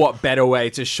 what better way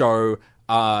to show,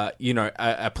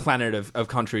 a planet of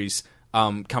countries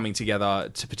coming together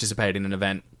to participate in an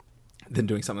event than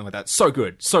doing something like that. So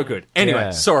good, so good. Anyway, Yeah.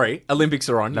 sorry, Olympics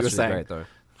are on. That's you were really saying. great, though.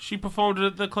 She performed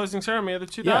at the closing ceremony of the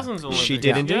 2000s Olympics. She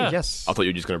did indeed. Yeah. Yes. I thought you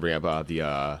were just going to bring up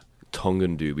the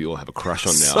Tongan dude we all have a crush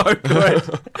on now. So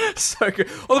good, so good.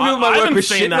 All the people in I my work haven't were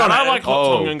seen shitting that. on I it. like hot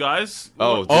Oh. Tongan guys.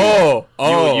 Oh,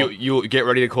 Oh, You get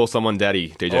ready to call someone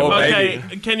daddy, DJ. Oh, Mike.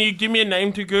 Okay, can you give me a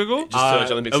name to Google? Just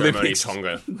search Olympic Olympics.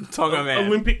 ceremony Tonga. Tonga man.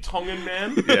 Olympic Tongan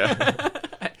man. Yeah.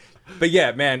 But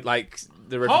yeah, man, like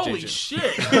the refugee. Holy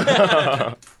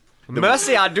shit!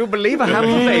 Mercy, I do believe I have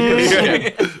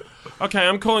the faith. Okay,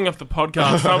 I'm calling off the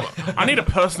podcast. I need a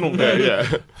personal name.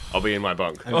 Yeah. I'll be in my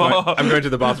bunk. I'm going to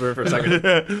the bathroom for a second.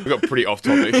 We got pretty off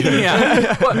topic.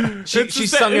 Yeah, Well, she It's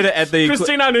just sung that- it at the.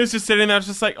 Christina I knew was just sitting there,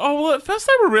 just like, oh well. At first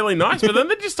they were really nice, but then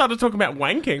they just started talking about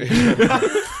wanking.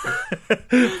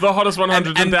 The hottest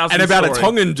 100,000 and about a story.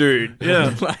 Tongan dude.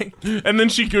 Yeah. like, And then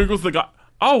she Googles the guy.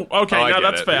 Oh, okay, Oh, I no,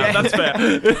 get that's it. fair. Yeah. That's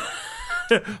fair.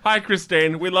 Hi,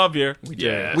 Christine. We love you.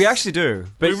 Yeah. We actually do.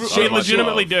 but We she- much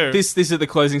legitimately love. do. this at the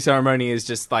closing ceremony is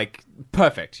just like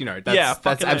perfect. You know, that's Yeah, that's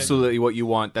fucking A. absolutely what you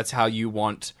want. That's how you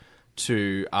want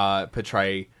to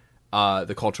portray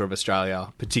the culture of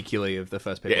Australia, particularly of the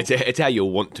first people. Yeah, it's how you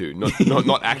want to,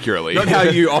 not accurately. Not how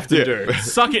you often do.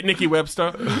 Suck it, Nikki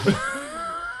Webster.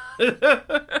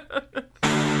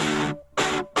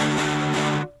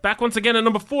 Back once again at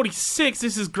number 46.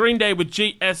 This is Green Day with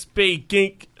GSB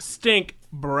Gink Stink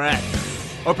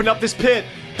Breath. Open up this pit.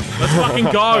 Let's fucking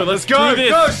go. Let's Go, do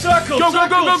this. go, circle, Go, go,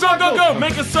 go, go, circle, go, go, go.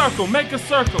 Make a circle. Make a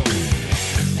circle.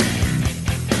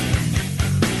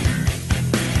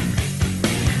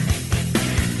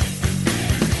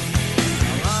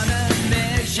 On a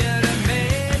mission to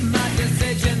make my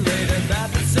decision later about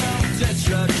the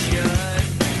self-destruction.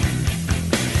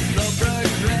 Slow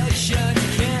progression,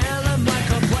 killing my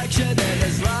complexion that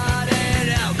is rotting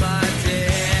out my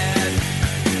dead.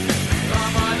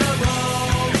 I'm on the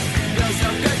road, no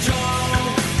self-control.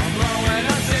 I'm blowing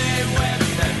a scene with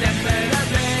the death of the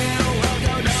bill. We'll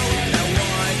go nowhere.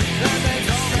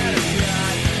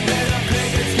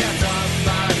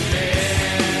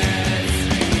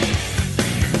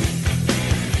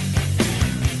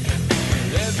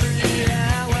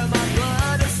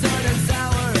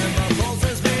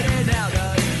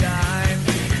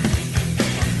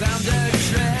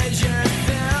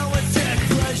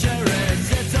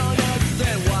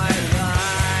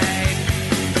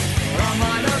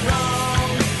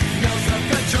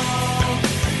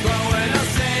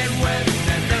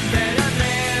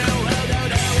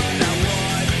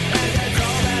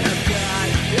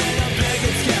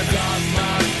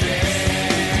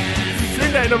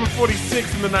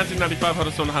 46 in the 1995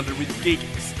 Hottest 100 with Geek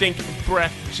Stink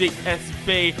Breath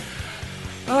GSB.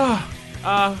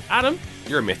 Adam?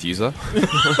 You're a meth user.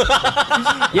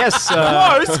 Yes.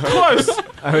 Close.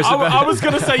 I was was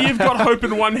going to say you've got hope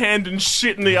in one hand and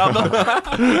shit in the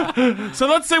other. So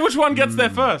let's see which one gets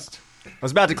there first. I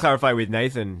was about to clarify with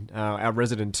Nathan, our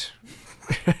resident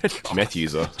Meth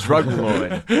user. drug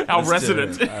lord. Our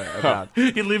resident. About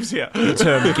He lives here. the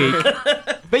term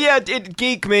geek. But yeah,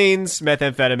 geek means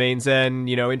methamphetamines, and,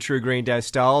 you know, in true Green Day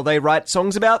style, they write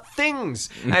songs about things.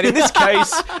 And in this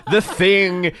case, the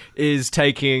thing is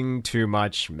taking too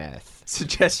much meth.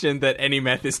 Suggestion that any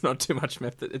meth is not too much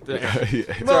meth.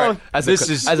 Well, As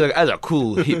this a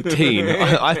cool hip teen,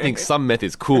 I think some meth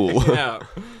is cool. Yeah.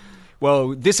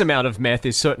 Well, this amount of meth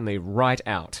is certainly right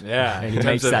out. Yeah, And in he terms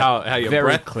makes of that how your very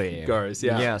breath clear. goes,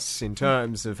 yeah. Yes, in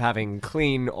terms of having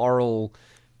clean oral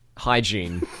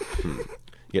hygiene.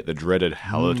 Get the dreaded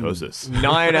halitosis.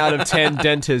 9 out of 10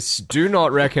 dentists do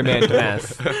not recommend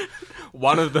meth.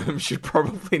 One of them should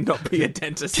probably not be a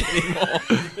dentist anymore.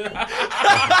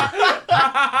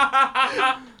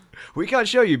 We can't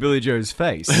show you Billy Joe's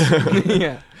face.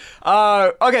 Yeah.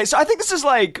 Okay, so I think this is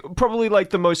probably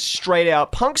the most straight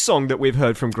out punk song that we've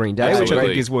heard from Green Day, which I Absolutely.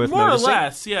 think is worth More or noticing.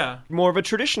 less, yeah. More of a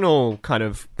traditional kind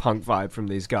of punk vibe from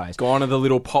these guys. Go on to the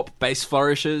little pop bass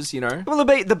flourishes, you know? Well,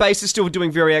 the bass is still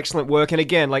doing very excellent work, and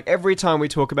again, every time we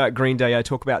talk about Green Day, I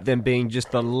talk about them being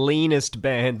just the leanest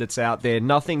band that's out there.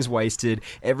 Nothing's wasted,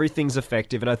 everything's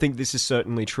effective, and I think this is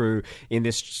certainly true in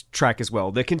this track as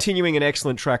well. They're continuing an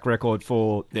excellent track record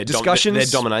for discussions. Their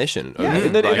domination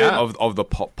of the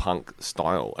pop punk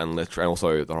style and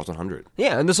also the Hot 100.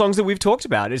 Yeah, and the songs that we've talked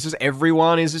about. It's just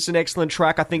Everyone is just an excellent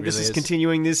track. I think this really is is.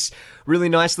 continuing this really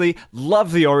nicely.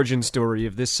 Love the origin story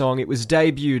of this song. It was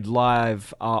debuted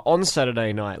live on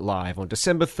Saturday Night Live on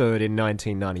December 3rd in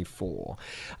 1994.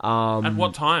 At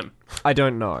what time? I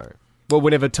don't know. Well,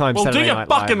 whenever time Well, do Saturday your Night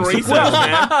fucking Live was- research,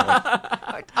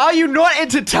 man. Are you not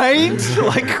entertained?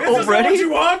 What Already?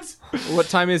 you want? What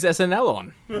time is SNL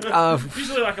on?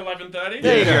 Usually 11:30.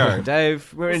 There you go,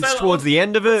 Dave. We're towards the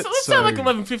end of it. So let's say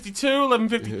 11:52,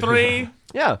 11:53.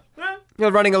 Yeah. Yeah.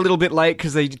 They're running a little bit late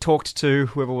because they talked to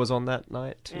whoever was on that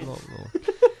night too long. Or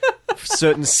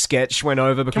certain sketch went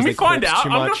over because Can we they find talked out? too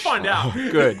I'm going much. to find out.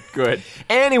 Good.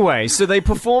 Anyway, so they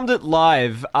performed it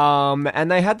live, and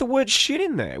they had the word shit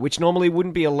in there, which normally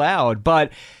wouldn't be allowed,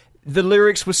 but the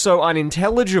lyrics were so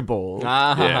unintelligible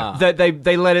Ah. that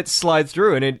they let it slide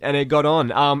through, and it got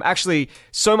on. Actually,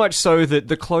 so much so that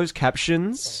the closed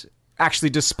captions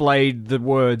actually displayed the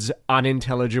words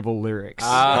unintelligible lyrics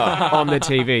on the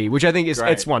TV, which I think is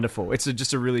Great. it's wonderful. It's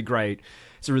just a really great.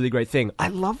 It's a really great thing. I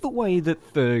love the way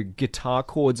that the guitar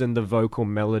chords and the vocal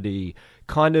melody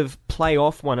kind of play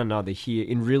off one another here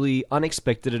in really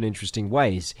unexpected and interesting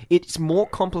ways. It's more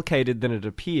complicated than it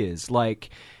appears.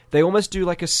 They almost do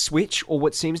a switch, or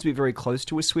what seems to be very close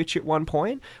to a switch at one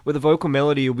point, where the vocal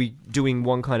melody will be doing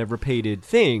one kind of repeated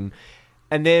thing,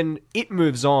 and then it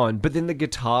moves on, but then the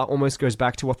guitar almost goes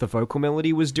back to what the vocal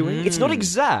melody was doing. It's not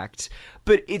exact,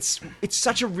 but it's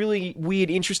such a really weird,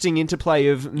 interesting interplay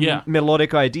of Yeah.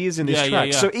 melodic ideas in this Yeah,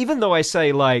 track. yeah. So even though I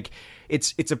say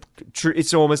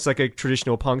it's almost like a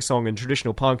traditional punk song, and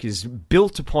traditional punk is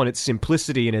built upon its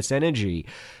simplicity and its energy,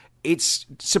 it's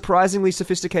surprisingly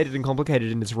sophisticated and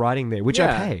complicated in its writing there, which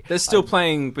I pay. They're still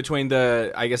playing between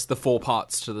the four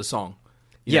parts to the song.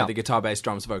 You know, Yeah. the guitar, bass,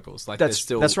 drums, vocals. There's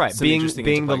still That's right. some Being interesting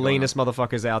the interplay going leanest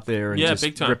motherfuckers out there and Yeah, just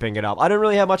big time. ripping it up. I don't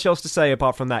really have much else to say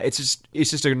apart from that. It's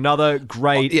just another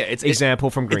great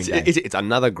example from Green Day. It's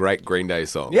another great Green Day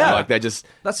song. Yeah. They're just...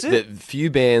 That's it.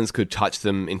 Few bands could touch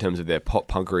them in terms of their pop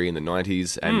punkery in the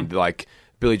 90s, and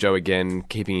Billy Joe again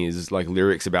keeping his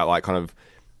lyrics about kind of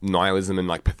nihilism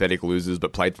and pathetic losers,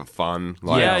 but played for fun.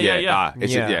 Yeah.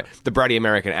 It's Yeah. Just, the bratty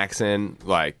American accent,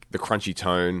 the crunchy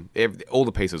tone, all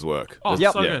the pieces work. Oh,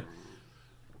 Yep. so Yeah. good.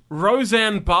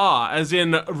 Roseanne Barr, as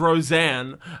in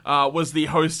Roseanne, was the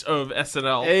host of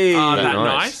SNL Hey. that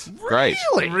Nice. night. Great.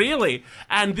 Really?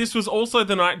 And this was also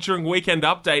the night during Weekend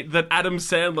Update that Adam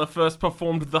Sandler first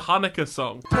performed the Hanukkah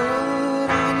song.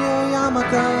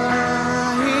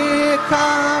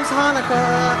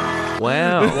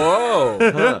 Wow.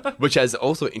 Whoa. Which has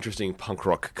also interesting punk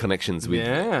rock connections with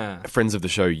Yeah. friends of the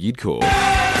show, Yidcore.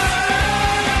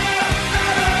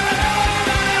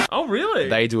 Oh, really?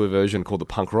 They do a version called the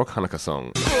Punk Rock Hanukkah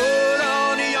song.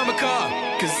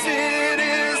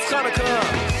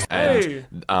 Hey.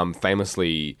 And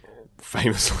famously,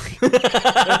 this is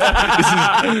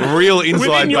real inside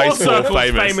Within your baseball circles,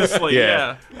 famous. famously,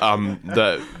 yeah.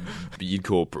 The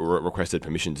Yidcore requested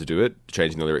permission to do it,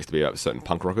 changing the lyrics to be about certain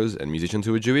punk rockers and musicians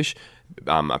who were Jewish.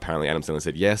 Apparently, Adam Sandler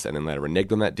said yes, and then later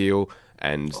reneged on that deal,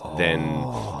 and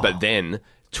then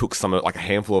took like a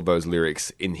handful of those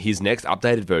lyrics in his next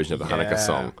updated version of the Hanukkah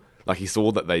song. Like he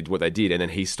saw that what they did, and then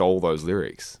he stole those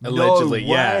lyrics. Allegedly,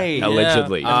 No way. yeah.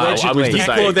 Allegedly. I was to Allegedly. say,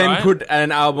 Yidcore then right? put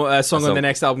a song on song. the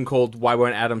next album called "Why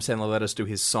Won't Adam Sandler Let Us Do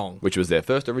His Song." which was their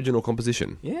first original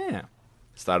composition. Yeah,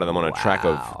 Started them on a track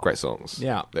of great songs.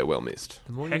 Yeah. They're well missed.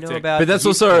 The more you know Hectic. about but that's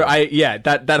also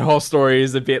that whole story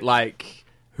is a bit like,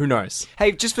 who knows?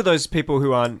 Hey, just for those people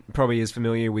who aren't probably as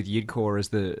familiar with Yidcore as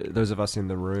those of us in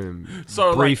the room.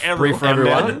 So, brief like,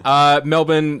 everyone.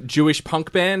 Melbourne Jewish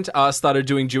punk band started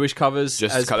doing Jewish covers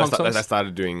as punk songs. They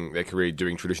started doing their career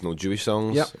doing traditional Jewish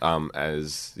songs. Yep. In punk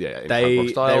rock They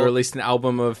style. released an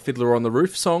album of Fiddler on the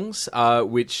Roof songs,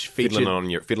 which featured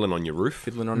Fiddling on your roof.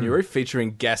 Fiddling on Your Roof,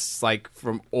 featuring guests like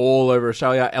from all over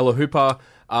Australia. Ella Hooper,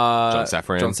 John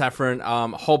Safran,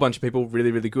 a whole bunch of people,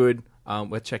 really, really good.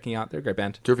 Worth checking out. They're a great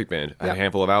band. Terrific band. Yep. A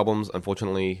handful of albums.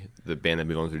 Unfortunately, the band had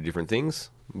moved on to do different things,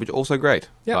 which are also great.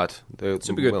 Yep. But they're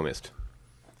Super good. well missed.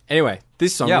 Anyway,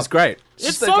 this song Yeah. is great. It's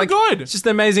just, so good. It's just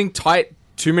an amazing, tight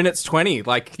 2 minutes 20.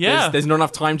 Like, Yeah. there's not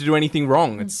enough time to do anything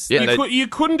wrong. It's Yeah, You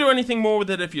couldn't do anything more with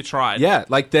it if you tried. yeah.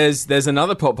 Like there's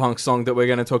another pop punk song that we're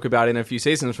going to talk about in a few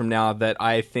seasons from now that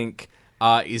I think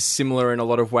is similar in a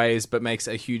lot of ways, but makes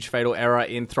a huge fatal error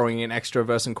in throwing an extra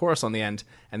verse and chorus on the end.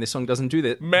 And this song doesn't do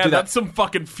that. Man, do that. that's some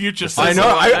fucking future. I know. sizzle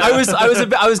right I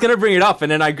there. was going to bring it up,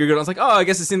 and then I googled it. I was like, oh, I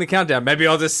guess it's in the countdown. Maybe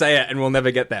I'll just say it, and we'll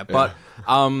never get there. But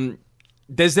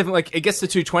there's definitely like it gets to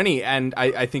 220, and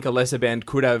I think a lesser band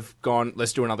could have gone,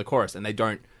 let's do another chorus, and they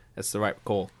don't. That's the right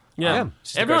call. Yeah,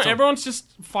 It's just a great song. everyone's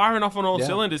just firing off on all Yeah.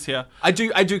 cylinders here. I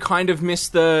do kind of miss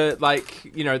the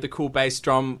the cool bass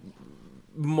drum,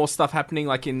 more stuff happening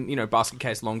like in Basket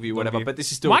Case, Longview, whatever. But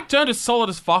this is still Mike Dirnt is solid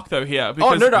as fuck though here.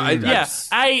 Because, no, yeah.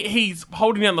 A, he's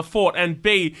holding down the fort, and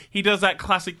B, he does that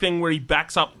classic thing where he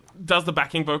backs up, does the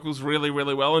backing vocals really,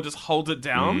 really well, and just holds it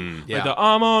down. yeah. Like the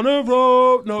I'm on a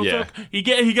road, no Yeah. talk. He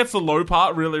gets the low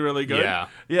part really, really good. Yeah.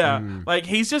 Yeah. Like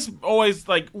he's just always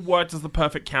like worked as the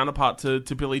perfect counterpart to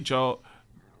Billy Joel.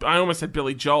 I almost said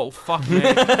Billy Joel. Fuck me.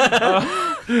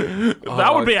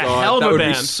 That would be a hell of that a would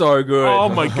band. be so good. Oh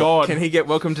my god. Can he get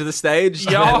welcome to the stage?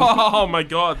 Oh my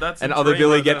god, that's And a other dream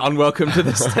Billy right get there. unwelcome to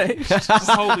the stage.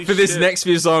 Holy For this shit. next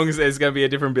few songs, there's going to be a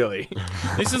different Billy.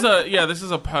 This is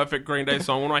a perfect Green Day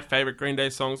song. One of my favorite Green Day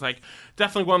songs. Like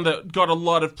definitely one that got a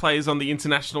lot of plays on the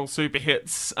international super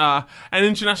hits and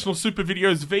international super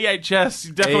videos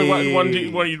VHS. Definitely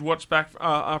Hey. one you'd watch back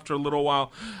after a little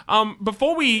while.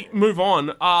 Before we move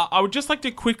on, I would just like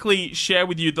to quickly share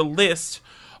with you the list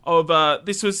of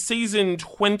this was season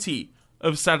 20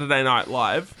 of Saturday Night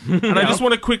Live, and I just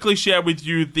want to quickly share with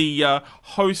you the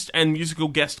host and musical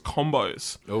guest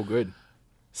combos. Oh, good.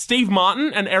 Steve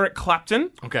Martin and Eric Clapton.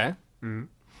 Okay.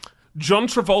 John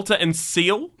Travolta and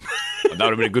Seal. That would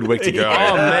have been a good week to go.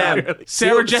 Oh man,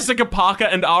 Sarah Jessica Parker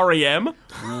and REM.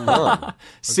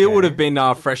 Seal would have been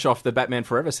fresh off the Batman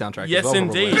Forever soundtrack. Yes, as well,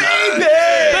 indeed. probably.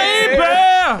 Baby,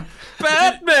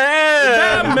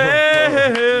 Batman!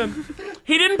 Batman.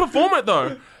 He didn't perform it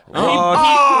though.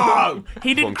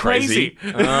 He did Gone Crazy.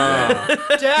 crazy.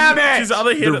 Damn it! His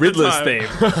other hit The at Riddler's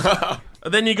time.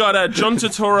 theme. Then you got John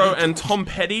Turturro and Tom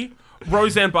Petty,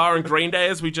 Roseanne Barr and Green Day,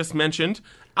 as we just mentioned.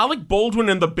 Alec Baldwin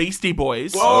and the Beastie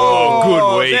Boys. Oh,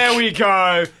 good week. There we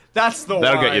go. That's the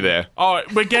That'll one. get you there. Oh,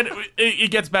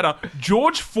 it gets better.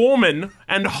 George Foreman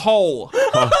and Hole.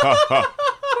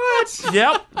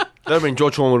 Yep. That would have been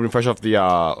George Foreman would have been fresh off the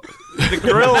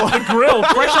Grill. The grill.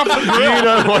 Fresh off the grill. You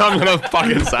know what I'm going to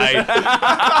fucking say.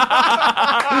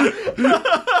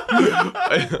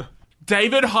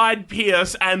 David Hyde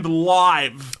Pierce and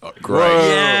Live. Great.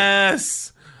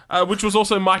 Yes. Which was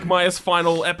also Mike Myers'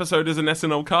 final episode as an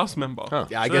SNL cast member.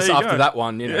 Yeah, I So guess there you after go. that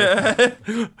one,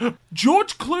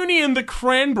 George Clooney and the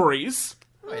Cranberries.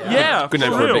 Yeah, Good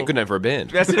name for for a real. band. Good name for a band.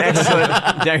 That's an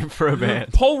excellent name for a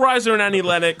band. Paul Reiser and Annie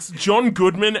Lennox, John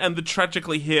Goodman and the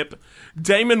Tragically Hip,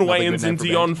 Damon Wayans name and for a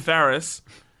Dion band. Farris,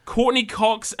 Courtney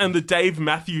Cox and the Dave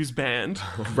Matthews Band,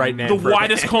 Great name. the for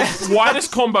a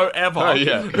widest combo ever. Oh,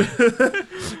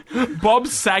 yeah. Bob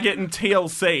Saget and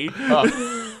TLC,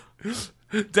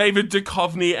 David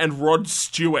Duchovny and Rod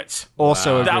Stewart.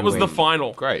 Also, a That good was the week.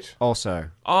 final. Great. Also,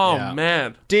 Oh Yeah.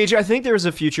 man. DJ, I think there is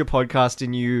a future podcast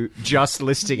in you just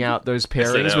listing out those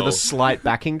pairings SNL. with a slight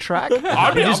backing track.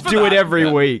 I'd be We up just for do it that. every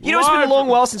week. You know, it's been a Live. long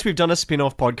while since we've done a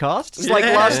spin-off podcast. It's like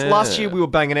last year we were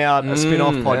banging out a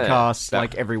spin-off podcast That-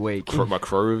 like every week. My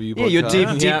crow review. Yeah, your deep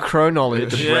Yeah. crow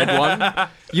knowledge. bread one.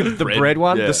 The bread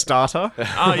one, yeah. the starter.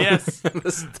 Oh yes.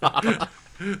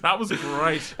 That was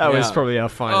great. That was Yeah. probably our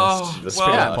finest. Oh, The well,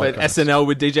 Yeah, but SNL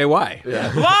with DJ Y.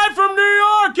 live from New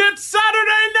York, it's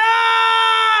Saturday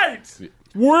night!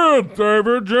 With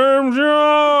David James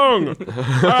Young,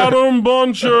 Adam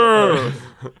Buncher,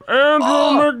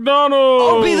 Andrew McDonald.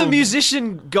 I'll be the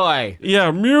musician guy.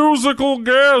 Yeah, musical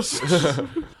guest.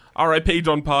 R.I.P.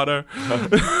 Don Pardo.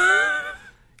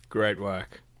 Great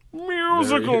work.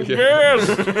 Musical guest.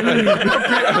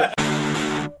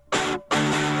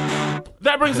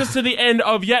 That brings us to the end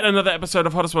of yet another episode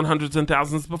of Hottest 100s and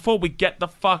Thousands. Before we get the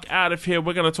fuck out of here,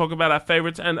 we're going to talk about our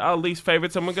favorites and our least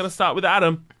favorites, and we're going to start with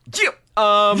Adam. Yeah,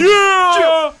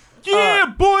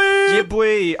 boy. Yeah,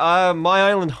 boy. My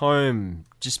Island Home,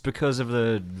 just because of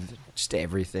just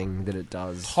everything that it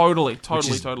does. Totally. Which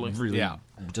is Totally. Really, Yeah.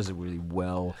 does it really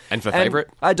well. And for favourite?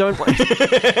 I don't.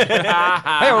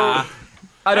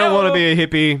 I don't want to be a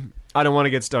hippie. I don't want to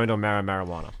get stoned on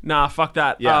marijuana. Nah, fuck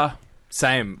that. Yeah.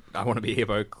 Same. I want to be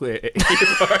hippo. Clear. That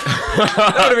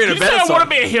would have been a You better said I song. want to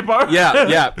be a hippo.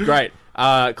 Yeah, great.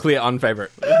 Clear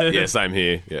unfavorite. Yeah, same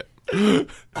here. Yeah. Oh,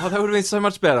 that would have been so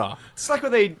much better. It's like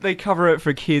when they cover it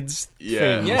for kids.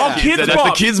 thing. Yeah. Oh, Kids That's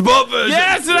Bop. the Kids Bop version.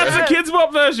 Yes, that's the Kids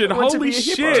Bop version. want to Holy be a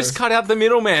hippo. shit. Just cut out the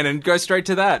middleman and go straight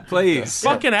to that, please.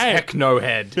 Fucking A. Techno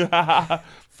head.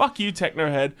 Fuck you,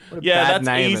 Technohead. Yeah, bad that's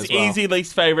name easy, as well. easy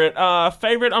least favorite.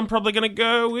 Favorite, I'm probably going to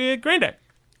go with Green Day.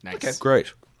 Nice.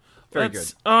 Great. Very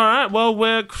That's- All right, well,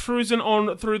 we're cruising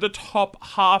on through the top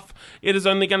half. It is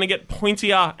only going to get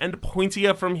pointier and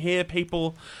pointier from here,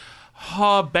 people.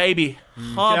 Oh, baby.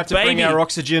 Oh, We have to bring baby. our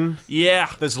oxygen. Yeah.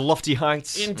 Those lofty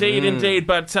heights. Indeed.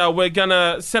 But we're going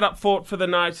to set up fort for the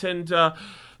night and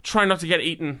try not to get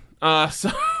eaten.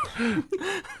 So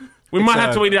we might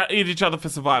have to eat each other for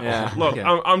survival. Yeah, Look, okay.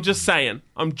 I'm just saying.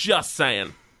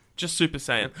 Just super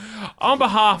saying. On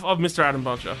behalf of Mr. Adam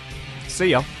Buncher, See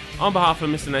ya. on behalf of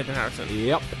Mr. Nathan Harrison,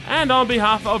 Yep. and on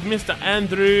behalf of Mr.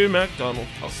 Andrew McDonald.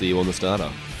 I'll see you on the starter.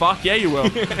 Fuck yeah, you will.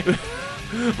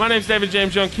 My name's David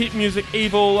James Young. Keep music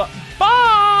evil.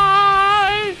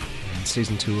 Bye!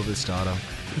 Season 2 of the starter.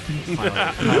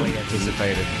 Highly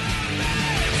anticipated.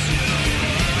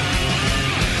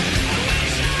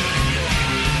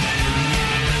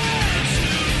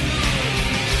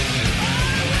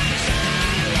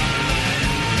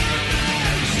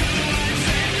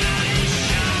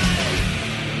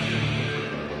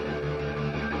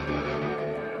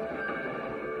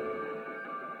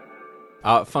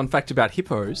 Fun fact about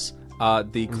hippos: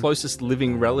 the closest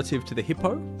living relative to the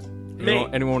hippo. Me.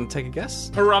 Anyone want to take a guess?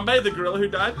 Harambe, the gorilla who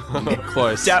died.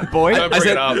 Close. That boy. Don't I bring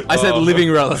said, it up. I said living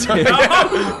relative.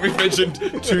 We've mentioned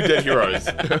 2 dead heroes.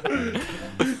 The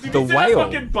Did that whale.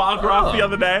 fucking bar graph the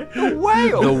other day? The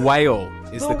whale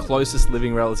is the closest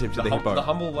living relative to the hippo. The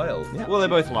humble whale. Well, they're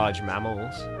both large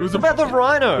mammals. It was What about the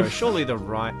rhino? Surely the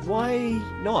rhino. Why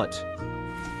not?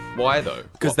 Why though?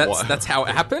 Because that's how it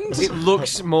happened. It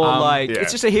looks more like yeah.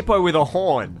 it's just a hippo with a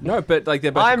horn. No, but like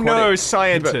they're both. I'm no aquatic.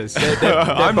 scientist.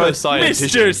 I'm no scientist.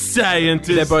 Mr.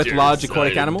 Scientist. They're both large Mr.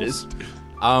 aquatic animals.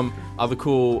 Other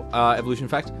cool evolution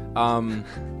fact.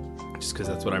 Just because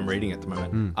that's what I'm reading at the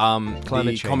moment. Climate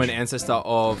The change. common ancestor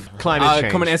of Climate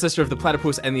change. common ancestor of the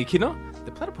platypus and the echidna.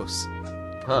 The platypus.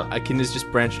 Huh. Echidna's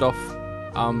just branched off,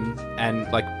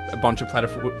 and like a bunch of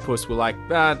platypus were like,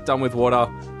 done with water.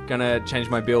 Gonna change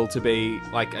my bill to be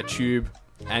like a tube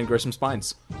and grow some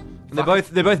spines. They're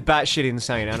both batshit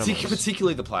insane animals.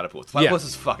 Particularly the platypus. Platypus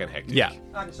is fucking hectic. Yeah.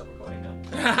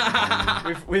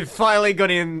 We've finally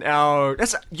got in our.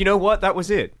 You know what? That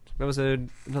was it. That was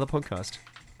another podcast.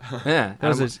 Yeah. That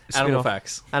was Animal, a spin-off.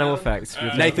 facts. Animal facts.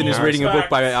 with Nathan is reading a book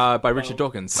Facts. by Richard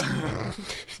Dawkins.